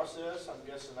zone process. I'm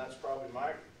guessing that's probably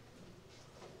Mike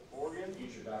Morgan.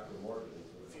 Future Dr. Morgan.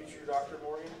 Future Dr.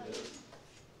 Morgan. Yeah.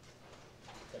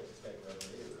 Texas Tech right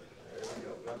here. There we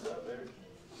go. Guns up there.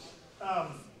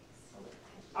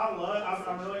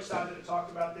 I'm really excited to talk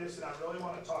about this, and I really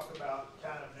want to talk about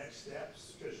kind of next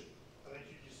steps, because I think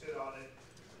you just hit on it.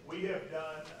 We have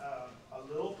done a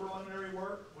little preliminary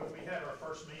work when we had our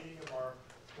first meeting of our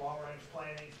long-range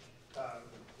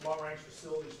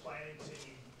facilities planning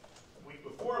team week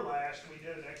before last, we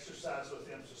did an exercise with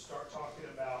them to start talking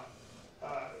about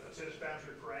attendance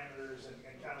boundary parameters and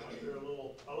kind of went through a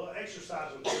little exercise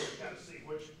with them to kind of see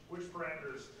which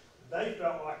parameters they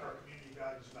felt like our community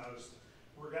values most.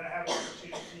 We're going to have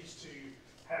opportunities to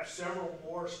have several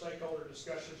more stakeholder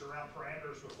discussions around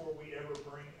parameters before we ever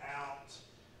bring out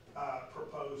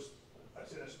proposed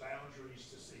attendance boundaries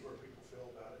to see where people feel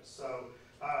about it. So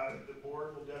the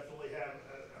board will definitely have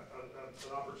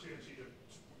an opportunity to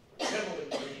heavily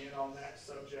weigh in on that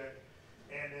subject.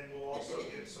 And then we'll also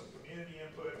get some community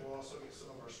input. We'll also get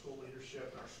some of our school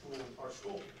leadership and our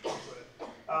school input.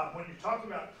 When you're talking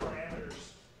about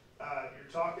parameters,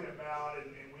 you're talking about,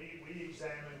 and we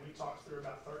examined, we talked through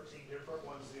about 13 different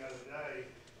ones the other day,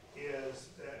 is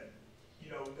that,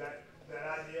 you know, that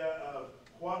idea of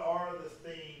what are the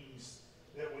things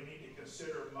that we need to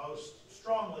consider most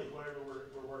strongly whenever we're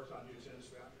working on new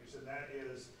attendance boundaries. And that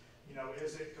is, you know,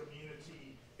 is it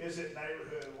community, is it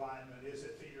neighborhood alignment, is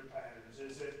it feeder patterns,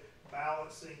 is it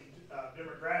balancing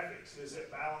demographics, is it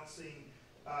balancing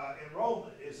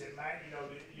enrollment, is it, you know,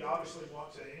 you obviously want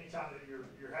to, anytime that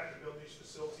you're having to build these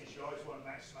facilities, you always want to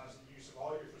maximize the use of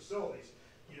all your facilities.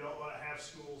 You don't want to have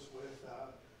schools with,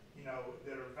 you know,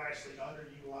 that are vastly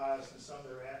underutilized and some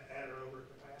that are at or over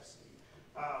capacity.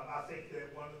 I think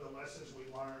that one of the lessons we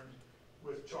learned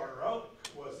with Charter Oak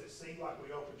was it seemed like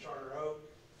we opened Charter Oak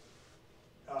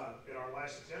in our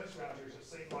last attendance boundaries. It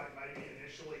seemed like maybe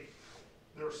initially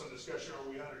there was some discussion, are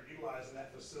we underutilizing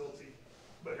that facility?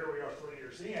 But here we are 3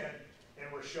 years in, and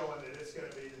we're showing that it's going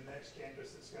to be the next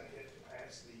campus that's going to hit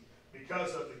capacity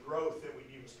because of the growth that we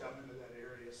knew was coming to that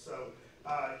area. So,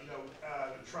 you know,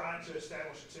 trying to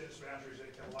establish attendance boundaries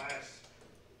that can last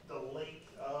the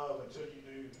length of until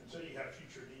you have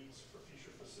future needs for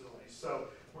future facilities.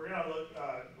 So we're going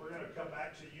to come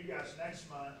back to you guys next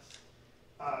month,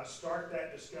 start that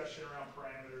discussion around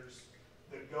parameters.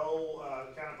 The goal,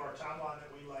 kind of our timeline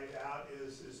that we laid out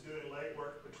is doing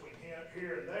legwork between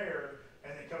here and there,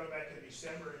 and then coming back in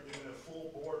December and doing a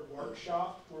full board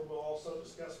workshop where we'll also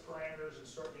discuss parameters and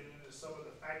start getting into some of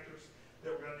the factors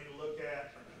that we're going to need to look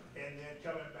at, and then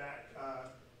coming back,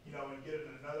 you know, and getting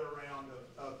another round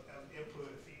of input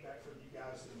and feedback from you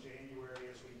guys in January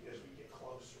as we get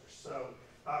closer. So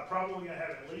probably going to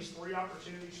have at least 3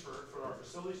 opportunities for our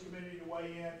facilities committee to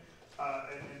weigh in.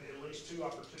 And then at least 2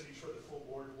 opportunities for the full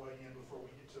board to weigh in before we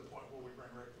get to the point where we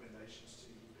bring recommendations to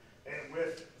you. And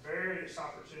with various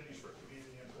opportunities for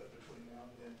community input between now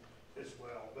and then as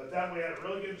well. But we had a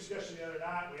really good discussion the other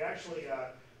night. We actually,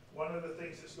 one of the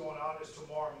things that's going on is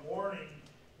tomorrow morning,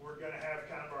 we're going to have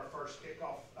kind of our first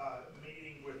kickoff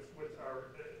meeting with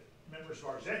our members of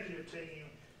our executive team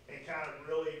and kind of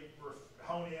really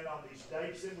hone in on these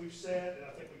dates that we've set. And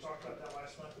I think we talked about that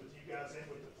last month with you guys and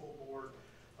with the full board,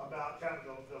 about kind of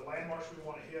the landmarks we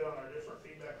want to hit on our different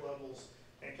feedback levels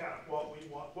and kind of what we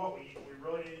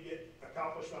really need to get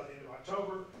accomplished by the end of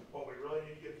October, what we really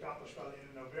need to get accomplished by the end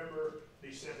of November,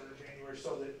 December, January,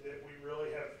 so that we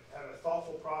really have a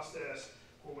thoughtful process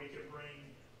where we can bring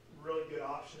really good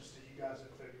options to you guys in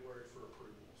February for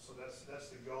approval. So that's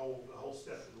the goal, the whole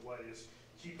step of the way is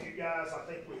keep you guys, I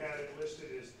think we have it listed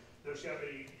as there's going to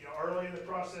be, you know, early in the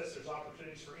process, there's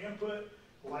opportunities for input.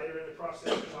 Later in the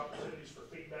process, there's opportunities for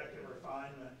feedback and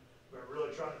refinement, but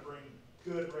really trying to bring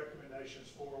good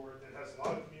recommendations forward that has a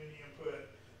lot of community input,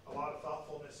 a lot of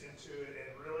thoughtfulness into it,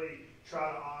 and really try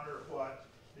to honor what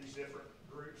these different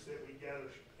groups that we gather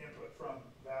input from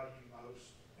value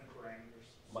most and parameters.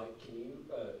 Mike, can you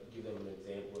give them an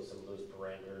example of some of those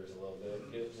parameters a little bit?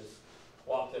 Just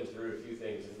walk them through a few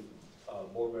things. And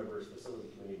board members, facility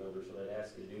committee members, what I'd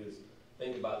ask you to do is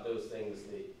think about those things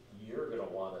that you're going to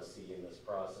want to see in this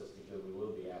process, because we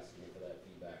will be asking you for that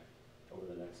feedback over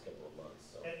the next couple of months.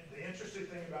 So. And the interesting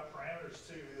thing about parameters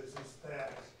too is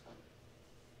that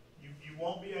you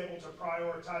won't be able to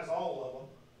prioritize all of them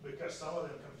because some of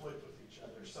them conflict with each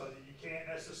other. So that you can't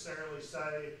necessarily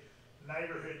say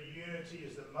neighborhood unity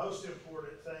is the most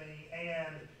important thing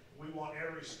and we want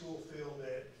every school filled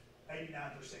at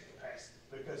 89% capacity.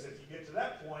 Because if you get to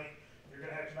that point, you're going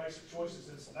to have to make some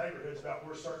choices in some neighborhoods about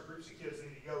where certain groups of kids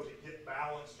need to go to get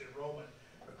balanced enrollment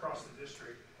across the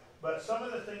district. But some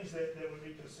of the things that would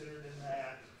be considered in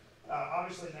that,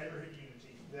 obviously neighborhood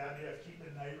unity, the idea of keeping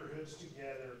neighborhoods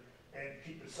together and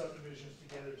keeping subdivisions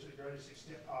together to the greatest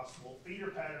extent possible.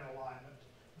 Feeder pattern alignment,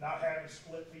 not having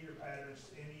split feeder patterns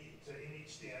to any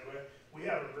extent. We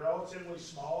have a relatively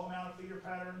small amount of feeder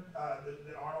pattern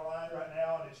that aren't aligned right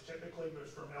now, and it's typically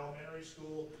from elementary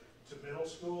school to middle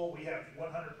school. We have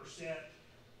 100%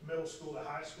 middle school to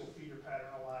high school feeder pattern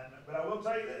alignment. But I will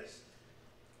tell you this,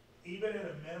 even in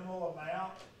a minimal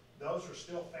amount, those are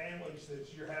still families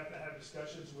that you're having to have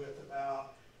discussions with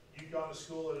about, you've gone to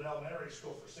school at an elementary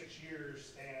school for 6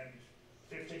 years, and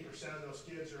 15% of those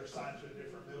kids are assigned to a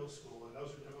different middle school, and those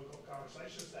are difficult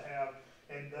conversations to have,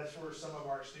 and that's where some of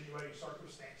our extenuating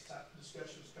circumstance type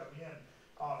discussions come in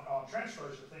on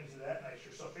transfers and things of that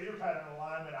nature. So feeder pattern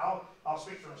alignment, I'll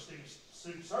speak from a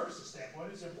student services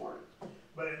standpoint, it's important,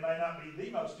 but it may not be the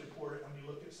most important when you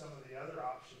look at some of the other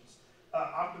options.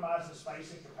 Optimizing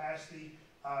space and capacity,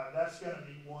 that's gonna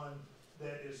be one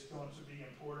that is going to be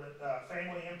important.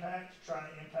 Family impact, trying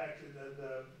to impact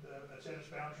the attendance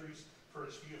boundaries for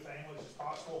as few families as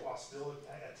possible while still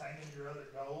attaining your other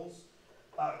goals.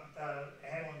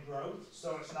 Handling growth,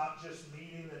 so it's not just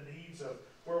meeting the needs of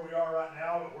where we are right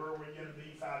now, but where are we gonna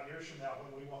be 5 years from now when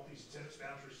we want these attendance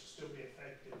boundaries to still be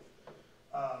effective.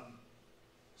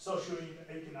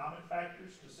 Socioeconomic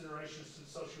factors, considerations to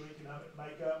socioeconomic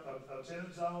makeup of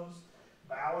attendance zones,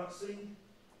 balancing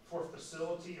for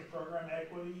facility and program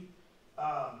equity,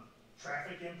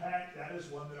 traffic impact, that is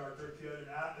one that our group the other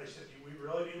night, they said, we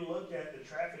really need to look at the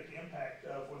traffic impact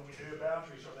of when we do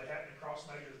boundaries. Are they having to cross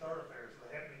major thoroughfares?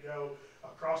 Are they having to go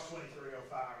across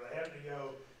 2305? Are they having to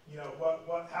go,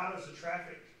 how does the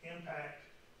traffic impact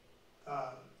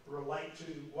relate to,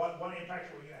 what impact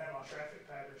are we gonna have on traffic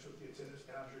patterns with the attendance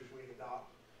boundaries we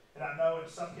adopt? And I know in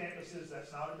some campuses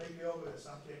that's not a big deal, but in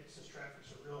some campuses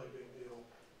traffic's a really big deal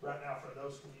right now for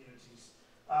those communities.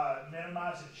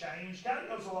 Minimizing change kind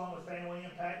of goes along with family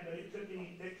impact, but it could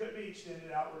be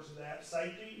extended outwards of that.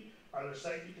 Safety, are there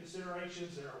safety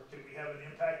considerations, or could we have an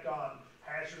impact on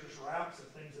hazardous routes and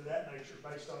things of that nature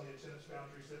based on the attendance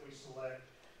boundaries that we select?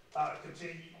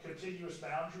 Contiguous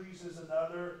boundaries is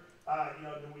another.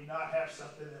 Do we not have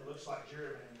something that looks like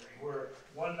gerrymandering, where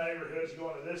one neighborhood's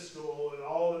going to this school and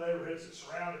all the neighborhoods that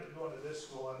surround it are going to this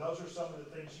school? And those are some of the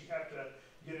things you have to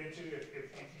get into if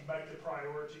you make the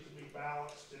priority to be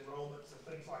balanced enrollments and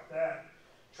things like that.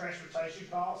 Transportation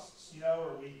costs,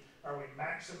 are we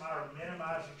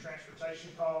minimizing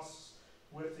transportation costs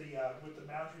with the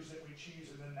boundaries that we choose,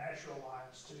 and then natural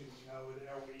lines too?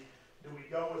 Do we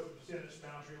go with attendance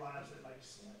boundary lines that make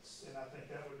sense? And I think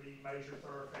that would be major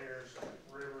thoroughfares,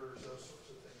 rivers, those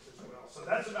sorts of things as well. So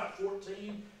that's about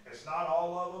 14. It's not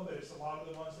all of them, but it's a lot of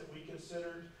the ones that we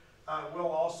considered.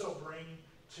 We'll also bring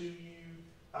to you,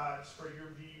 for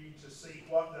your view, to see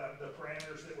what the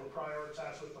parameters that were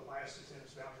prioritized with the last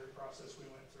attendance boundary process we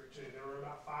went through too. There were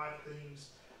about 5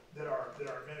 things that our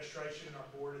administration and our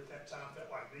board at that time felt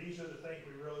like these are the things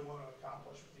we really want to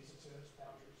accomplish with these attendance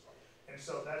boundaries. And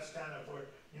so that's kind of where,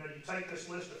 you take this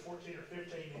list of 14 or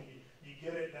 15 and you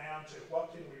get it down to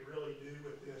what can we really do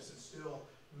with this and still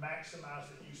maximize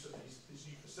the use of these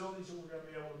new facilities that we're going to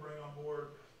be able to bring on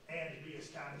board, and to be as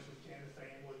kind as we can to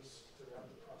families throughout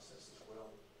the process as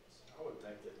well. I would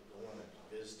think that going and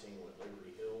visiting with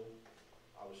Liberty Hill,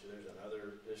 obviously there's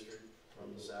another district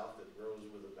from the south that grows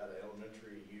with about an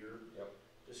elementary a year. Yep.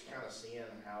 Just kind of seeing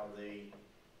how they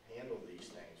handle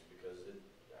these things, because it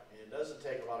doesn't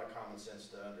take a lot of common sense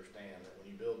to understand that when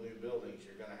you build new buildings,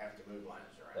 you're gonna have to move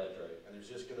lines around. That's right. And there's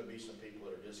just gonna be some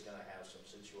people that are just gonna have some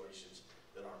situations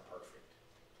that aren't perfect.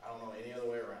 I don't know any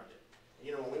other way around it.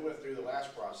 When we went through the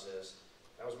last process,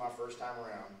 that was my first time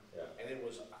around. Yeah. And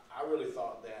I really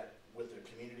thought that with the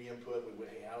community input, we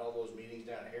had all those meetings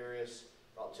down at Harris,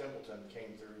 thought Templeton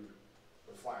came through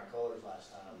with flying colors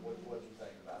last time. What did you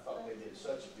think about it? I thought they did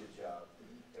such a good job.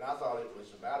 And I thought it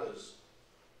was about as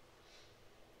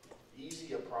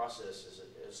easy a process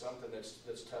as something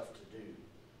that's tough to do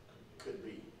could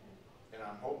be. And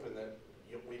I'm hoping that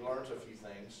we learned a few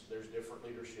things. There's different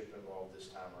leadership involved this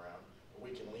time around. But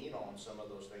we can lean on some of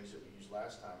those things that we used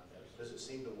last time, because it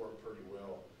seemed to work pretty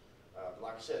well.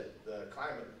 Like I said, the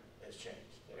climate has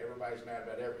changed. Everybody's mad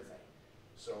about everything.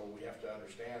 So we have to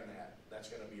understand that that's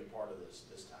going to be a part of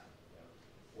this time.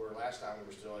 Where last time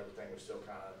everything was still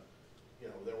kind of,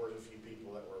 there were a few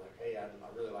people that were like, hey, I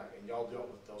really like it. And y'all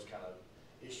dealt with those kind of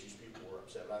issues. People were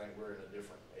upset, but I think we're in a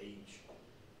different age.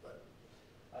 But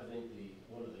I think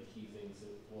one of the key things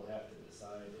that we'll have to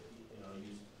decide,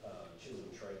 use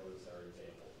Chisholm Trail as our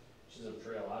example. Chisholm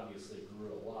Trail obviously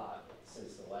grew a lot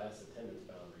since the last attendance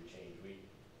boundary change.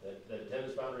 The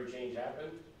attendance boundary change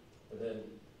happened, but then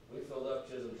we filled up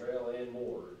Chisholm Trail and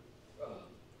more.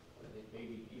 I think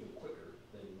maybe even quicker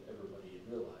than everybody had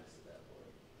realized at that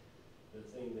point. The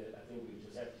thing that I think we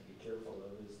just have to be careful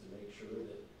of is to make sure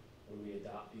that when we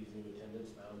adopt these new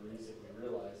attendance boundaries, that we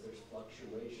realize there's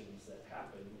fluctuations that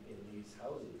happen in these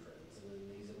housing trends and in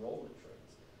these enrollment trends.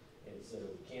 And so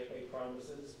we can't make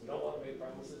promises. We don't want to make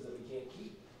promises that we can't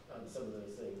keep on some of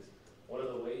those things. One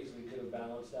of the ways we could have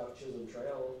balanced out Chisholm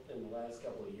Trail in the last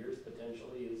couple of years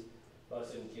potentially is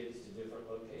busing kids to different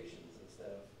locations and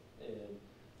stuff. And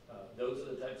those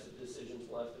are the types of decisions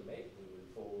we'll have to make moving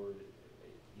forward.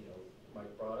 You know,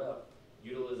 Mike brought up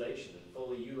utilization and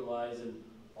fully utilizing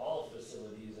all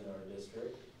facilities in our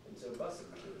district. And so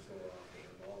busing kids go off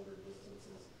for longer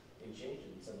distances and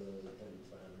changing some of those attendance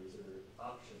boundaries or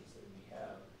options that we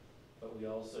have. But we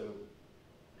also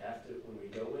have to, when we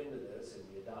go into this and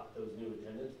we adopt those new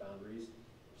attendance boundaries,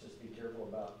 just be careful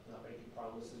about not making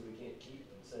promises we can't keep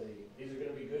and say, these are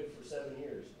gonna be good for 7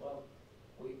 years. Well,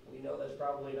 we know that's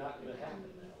probably not gonna happen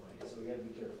that way, so we gotta be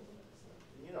careful of that stuff.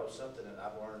 You know, something that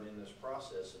I've learned in this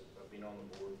process of being on the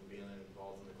board and being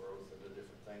involved in the growth of the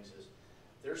different things is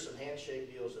there's some handshake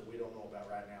deals that we don't know about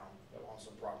right now on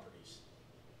some properties.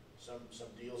 Some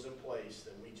deals in place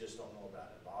that we just don't know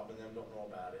about it. Bob and them don't know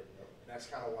about it. And that's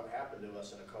kind of what happened to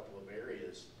us in a couple of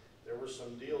areas. There were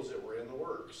some deals that were in the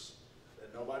works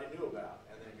that nobody knew about,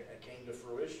 and then it came to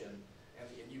fruition, and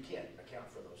you can't account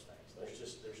for those things.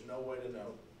 There's no way to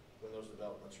know when those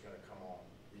developments are gonna come on.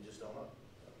 You just don't know.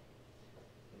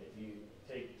 And if you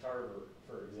take Tarver,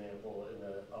 for example, and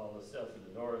all the stuff in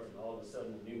the north, and all of a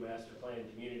sudden the new master plan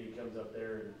community comes up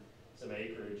there and some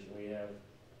acreage, and we have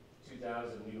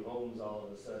 2,000 new homes all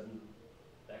of a sudden,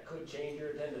 that could change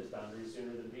your attendance boundaries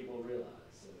sooner than people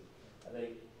realize. So I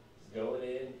think going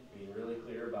in, being really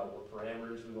clear about what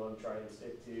parameters we want to try and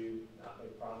stick to, not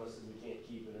make promises we can't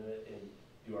keep in it, and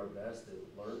do our best to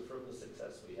learn from the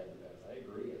success we had in the past. I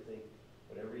agree. I think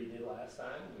whatever you did last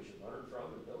time, we should learn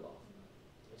from and build off of it.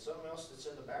 And something else that's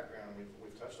in the background,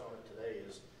 we've touched on it today,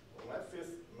 is when that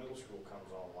 5th middle school comes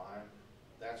online,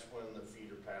 that's when the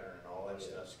feeder pattern and all that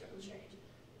stuff's gonna change.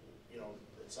 You know,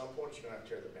 at some point, you're gonna have to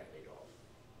tear the Band-Aid off.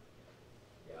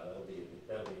 Yeah, that'll be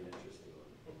an interesting one.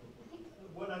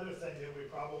 One other thing that we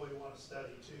probably want to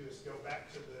study too is go back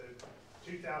to the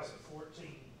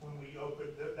 2014 when we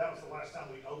opened, that was the last time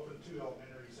we opened 2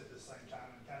 elementaries at the same time,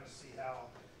 and kind of see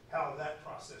how that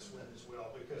process went as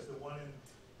well, because the one in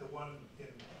the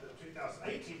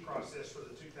 2018 process for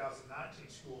the 2019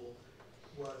 school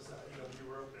was, you know, we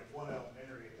were opening 1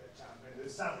 elementary at that time. And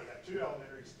this time we have 2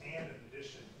 elementaries and an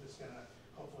addition that's going to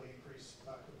hopefully increase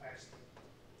capacity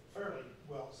fairly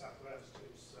well southwest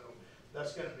too. So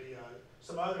that's going to be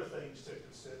some other things to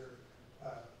consider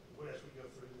as we go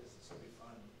through this. It's going to be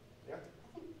fun. Yeah.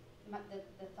 I think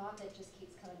the thought that just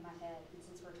keeps coming to my head, and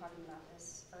since we're talking about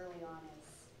this early on,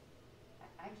 is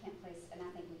I can't place, and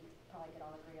I think we probably could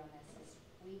all agree on this, is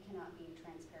we cannot be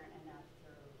transparent enough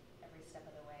through every step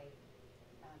of the way.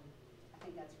 I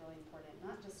think that's really important,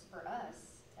 not just for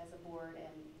us as a board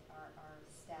and our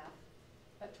staff,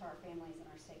 but to our families and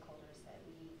our stakeholders, that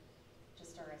we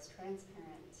just are as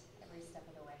transparent every step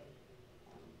of the way.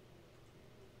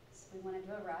 So we want to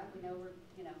do it right. We know we're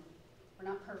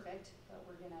not perfect, but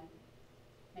we're going to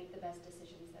make the best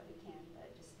decisions that we can,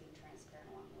 but just being transparent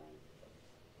along the way.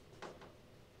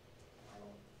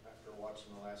 After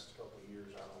watching the last couple of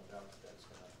years, I don't doubt that that's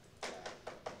gonna happen.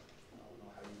 I don't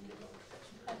know how you can get over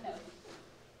that.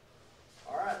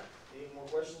 All right, any more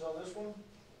questions on this one?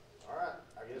 All right,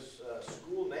 I guess,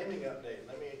 school naming update,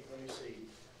 let me see.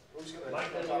 Who's gonna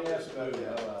Mike, talk to us about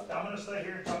that? I'm going to stay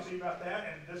here and talk to you about that,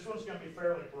 and this one's going to be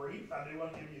fairly brief. I do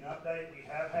want to give you an update. We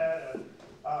have had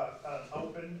an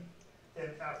open,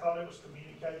 and I thought it was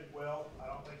communicated well. I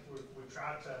don't think we've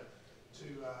tried to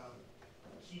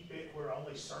keep it where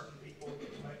only certain people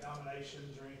can make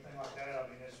nominations or anything like that. I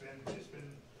mean, it's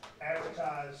been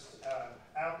advertised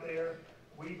out there.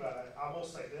 I will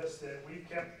say this, that we've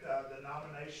kept the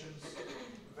nominations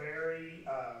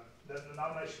the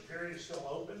nomination period is still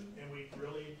open, and we've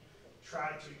really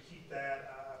tried to keep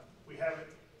that. We haven't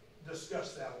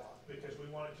discussed that a lot because we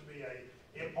want it to be a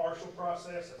impartial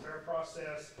process, a fair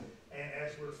process, and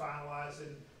as we're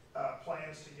finalizing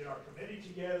plans to get our committee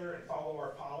together and follow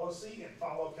our policy and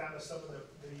follow kind of some of the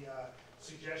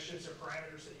suggestions or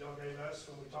parameters that y'all gave us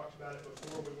when we talked about it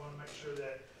before, we want to make sure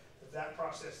that that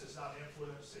process is not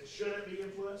influenced. It shouldn't be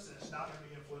influenced, and it's not going to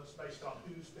be influenced based on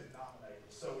who's been nominated.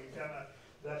 So we kind of,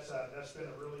 that's been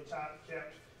a really tight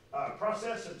kept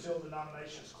process until the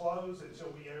nominations close, until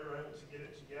we are able to get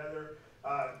it together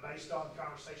based on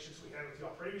conversations we had with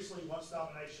y'all previously. Once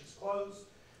nominations close,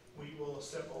 we will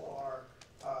assemble our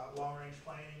long-range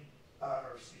planning,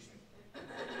 our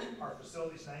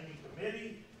facilities naming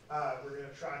committee. We're going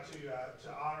to try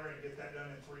to honor and get that done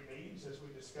in 3 meetings, as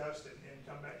we discussed, and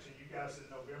come back to you guys in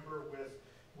November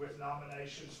with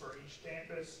nominations for each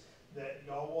campus that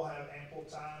y'all will have ample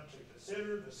time to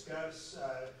consider, discuss,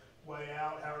 weigh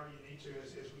out, however you need to,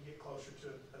 as we get closer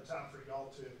to a time for y'all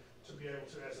to be able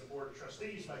to, as a board of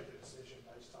trustees, make the decision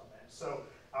based on that. So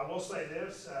I will say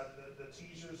this, the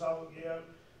teasers I will give,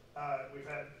 We've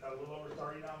had a little over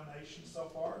 30 nominations so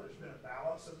far. There's been a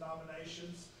balance of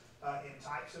nominations in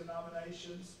types of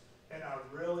nominations. And I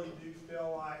really do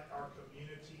feel like our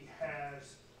community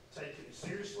has taken it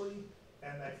seriously,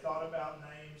 and they've thought about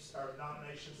names or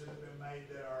nominations that have been made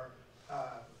that are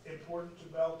important to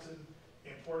Belton,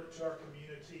 important to our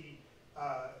community,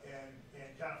 and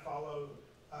kind of follow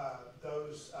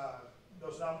those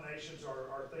nominations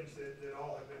are things that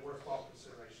all have been worthwhile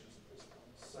considerations at this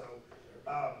point. So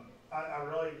I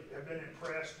really have been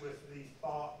impressed with the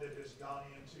thought that has gone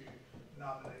into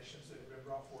nominations that have been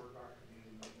brought forward by our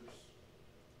community members.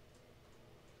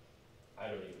 I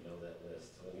don't even know that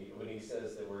list. When he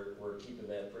says that we're keeping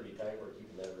that pretty tight, we're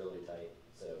keeping that really tight.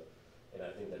 So, and I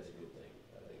think that's a good thing.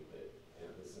 I think that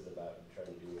this is about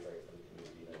trying to do what's right for the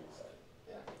community on the side.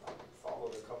 Yeah, I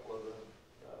followed a couple of the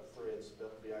threads,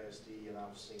 Belton ISD, and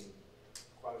I've seen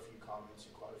quite a few comments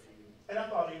and quite a few. And I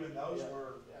thought even those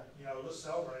were, Yeah. you know, let's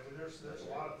celebrate. But there's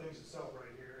a lot of things to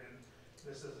celebrate here, and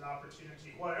this is an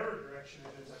opportunity, whatever direction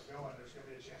it ends up going, there's going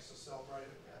to be a chance to celebrate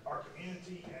our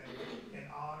community and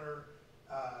honor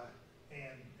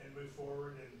and move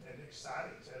forward and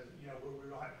exciting. To, you know, we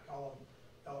don't have to call them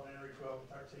elementary 12 and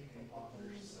 13 any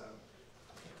longer. So,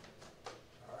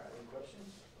 All right, any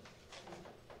questions?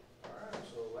 All right,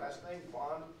 so last name,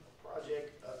 bond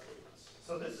project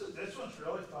updates. so this one's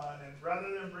really fun. And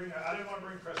rather than I didn't want to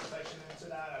bring presentation in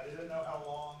tonight. I didn't know how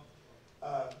long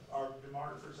our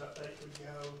demographer's update would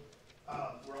go.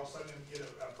 We're also going to get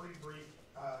a pretty brief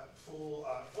full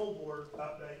board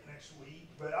update next week.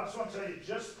 But I just want to tell you,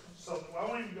 so I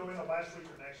won't even go into last week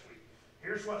or next week.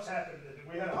 Here's what's happened.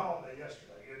 We had a holiday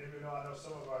yesterday, and even though I know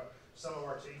some of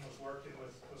our team was working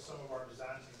with some of our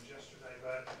design teams yesterday,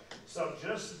 but so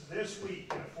just this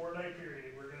week in a 4-day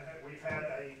period,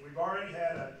 we've already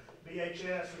had a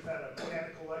BHS, we've had a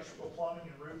mechanical, electrical, plumbing,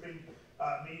 and roofing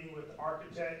meeting with the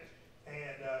architect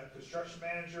and construction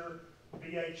manager.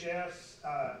 BHS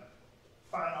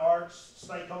Fine Arts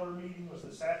stakeholder meeting was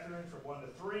this afternoon from 1 to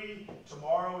 3.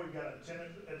 Tomorrow we've got an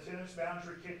attendance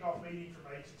boundary kickoff meeting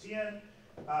from 8 to 10.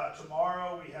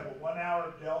 Tomorrow we have a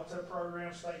 1-hour Delta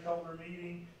program stakeholder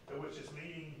meeting, which is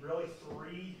meeting really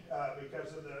 3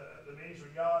 because of the meetings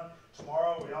we've gone.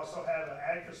 Tomorrow we also have an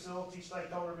ag facility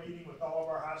stakeholder meeting with all of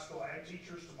our high school ag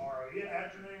teachers tomorrow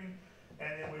afternoon.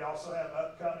 And then we also have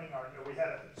we had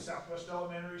a Southwest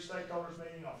Elementary stakeholders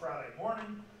meeting on Friday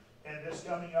morning. And this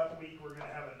coming up week, we're going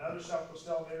to have another Southwest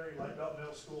Elementary, Lake Belton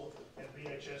Middle School, and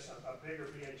BHS, a bigger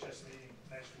BHS meeting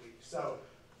next week. So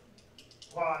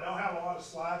while I don't have a lot of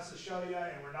slides to show you,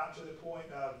 and we're not to the point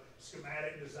of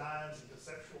schematic designs and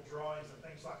conceptual drawings and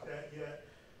things like that yet,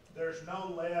 there's no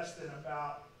less than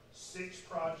about 6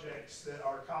 projects that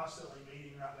are constantly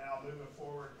meeting right now, moving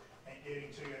forward and getting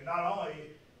to. And not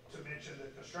only to mention the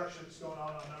construction that's going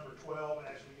on number 12, and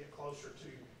as we get closer to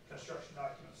construction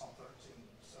documents on 13.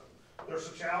 There's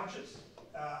some challenges,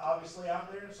 obviously,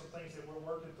 out there, and some things that we're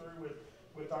working through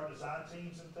with our design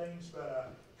teams and things,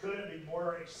 but couldn't be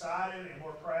more excited and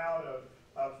more proud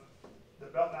of the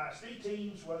Belton ISD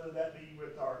teams, whether that be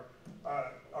with our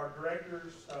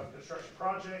directors of construction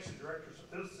projects and directors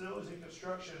of facilities and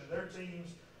construction and their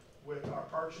teams, with our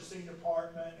purchasing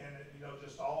department, and you know,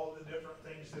 just all the different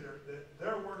things that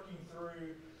they're working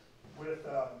through with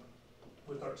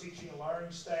our teaching and learning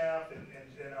staff and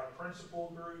our principal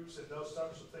grous and those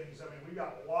types of things. I mean, we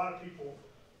got a lot of people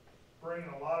bringing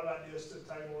a lot of ideas to the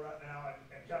table right now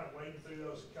and kind of wading through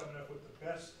those and coming up with the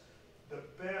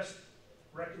best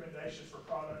recommendations for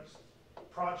projects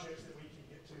that we can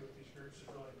get to with these groups is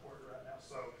really important right now.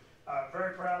 So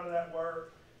very proud of that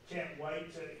work. Can't wait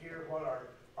to hear what our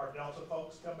Delta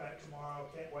folks come back tomorrow.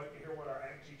 Can't wait to hear what our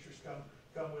ag teachers come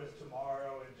with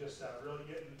tomorrow, and just really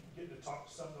getting to talk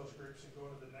to some of those groups and go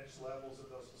to the next levels of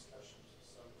those discussions.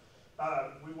 So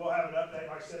we will have an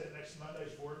update, like I said, at next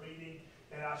Monday's board meeting,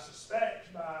 and I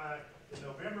suspect by the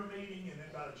November meeting and then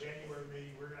by the January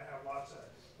meeting, we're going to have lots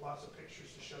of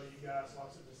pictures to show you guys,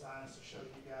 lots of designs to show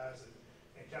you guys,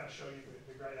 and kind of show you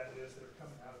the great ideas that are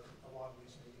coming out of a lot of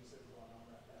these meetings that are going on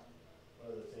right now.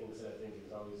 One of the things that I think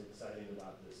is always exciting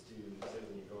about this too is that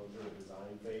when you're going through a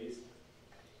design phase,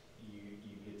 you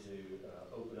get to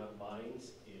open up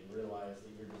minds and realize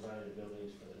that you're designing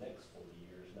buildings for the next 40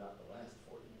 years, not the last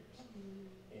 40 years.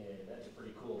 And that's a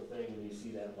pretty cool thing when you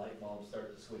see that light bulb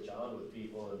start to switch on with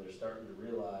people and they're starting to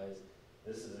realize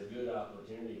this is a good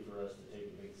opportunity for us to take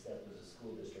a big step as a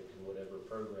school district in whatever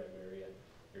program area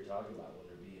you're talking about,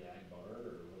 whether it be an ag barn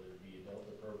or whether it be a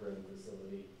Delta program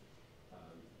facility.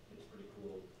 It's pretty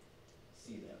cool to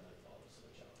see that light bulb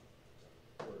switch on.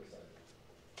 So we're excited.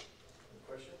 Any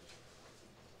questions?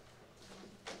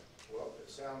 Well,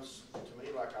 it sounds to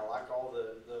me like I like all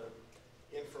the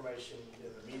information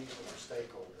in the meetings with our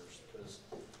stakeholders, because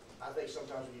I think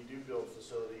sometimes when you do build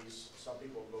facilities, some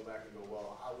people go back and go,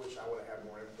 well, I wish I would have had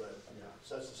more input,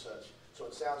 such and such. So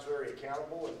it sounds very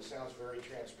accountable and it sounds very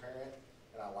transparent,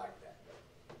 and I like that.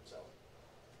 So,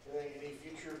 any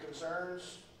future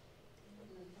concerns?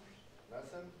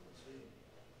 Nothing? Let's see.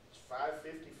 It's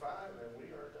 5:55 and we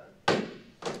are done.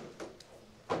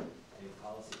 In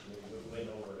policy committee, we went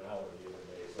over an hour the other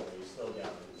day, so we still got.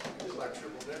 It's like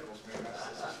triple nickels, man.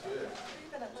 This is good.